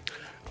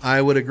 I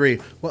would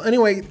agree. Well,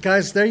 anyway,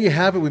 guys, there you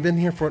have it. We've been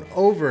here for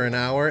over an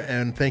hour,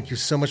 and thank you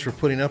so much for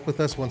putting up with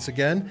us once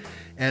again.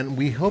 And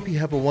we hope you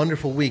have a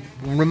wonderful week.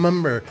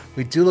 Remember,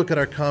 we do look at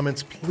our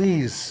comments.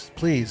 Please,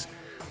 please,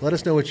 let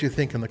us know what you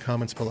think in the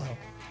comments below.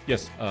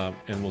 Yes, and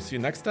we'll see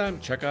you next time.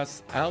 Check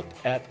us out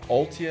at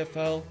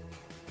alltfl.com.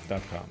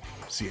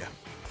 See ya.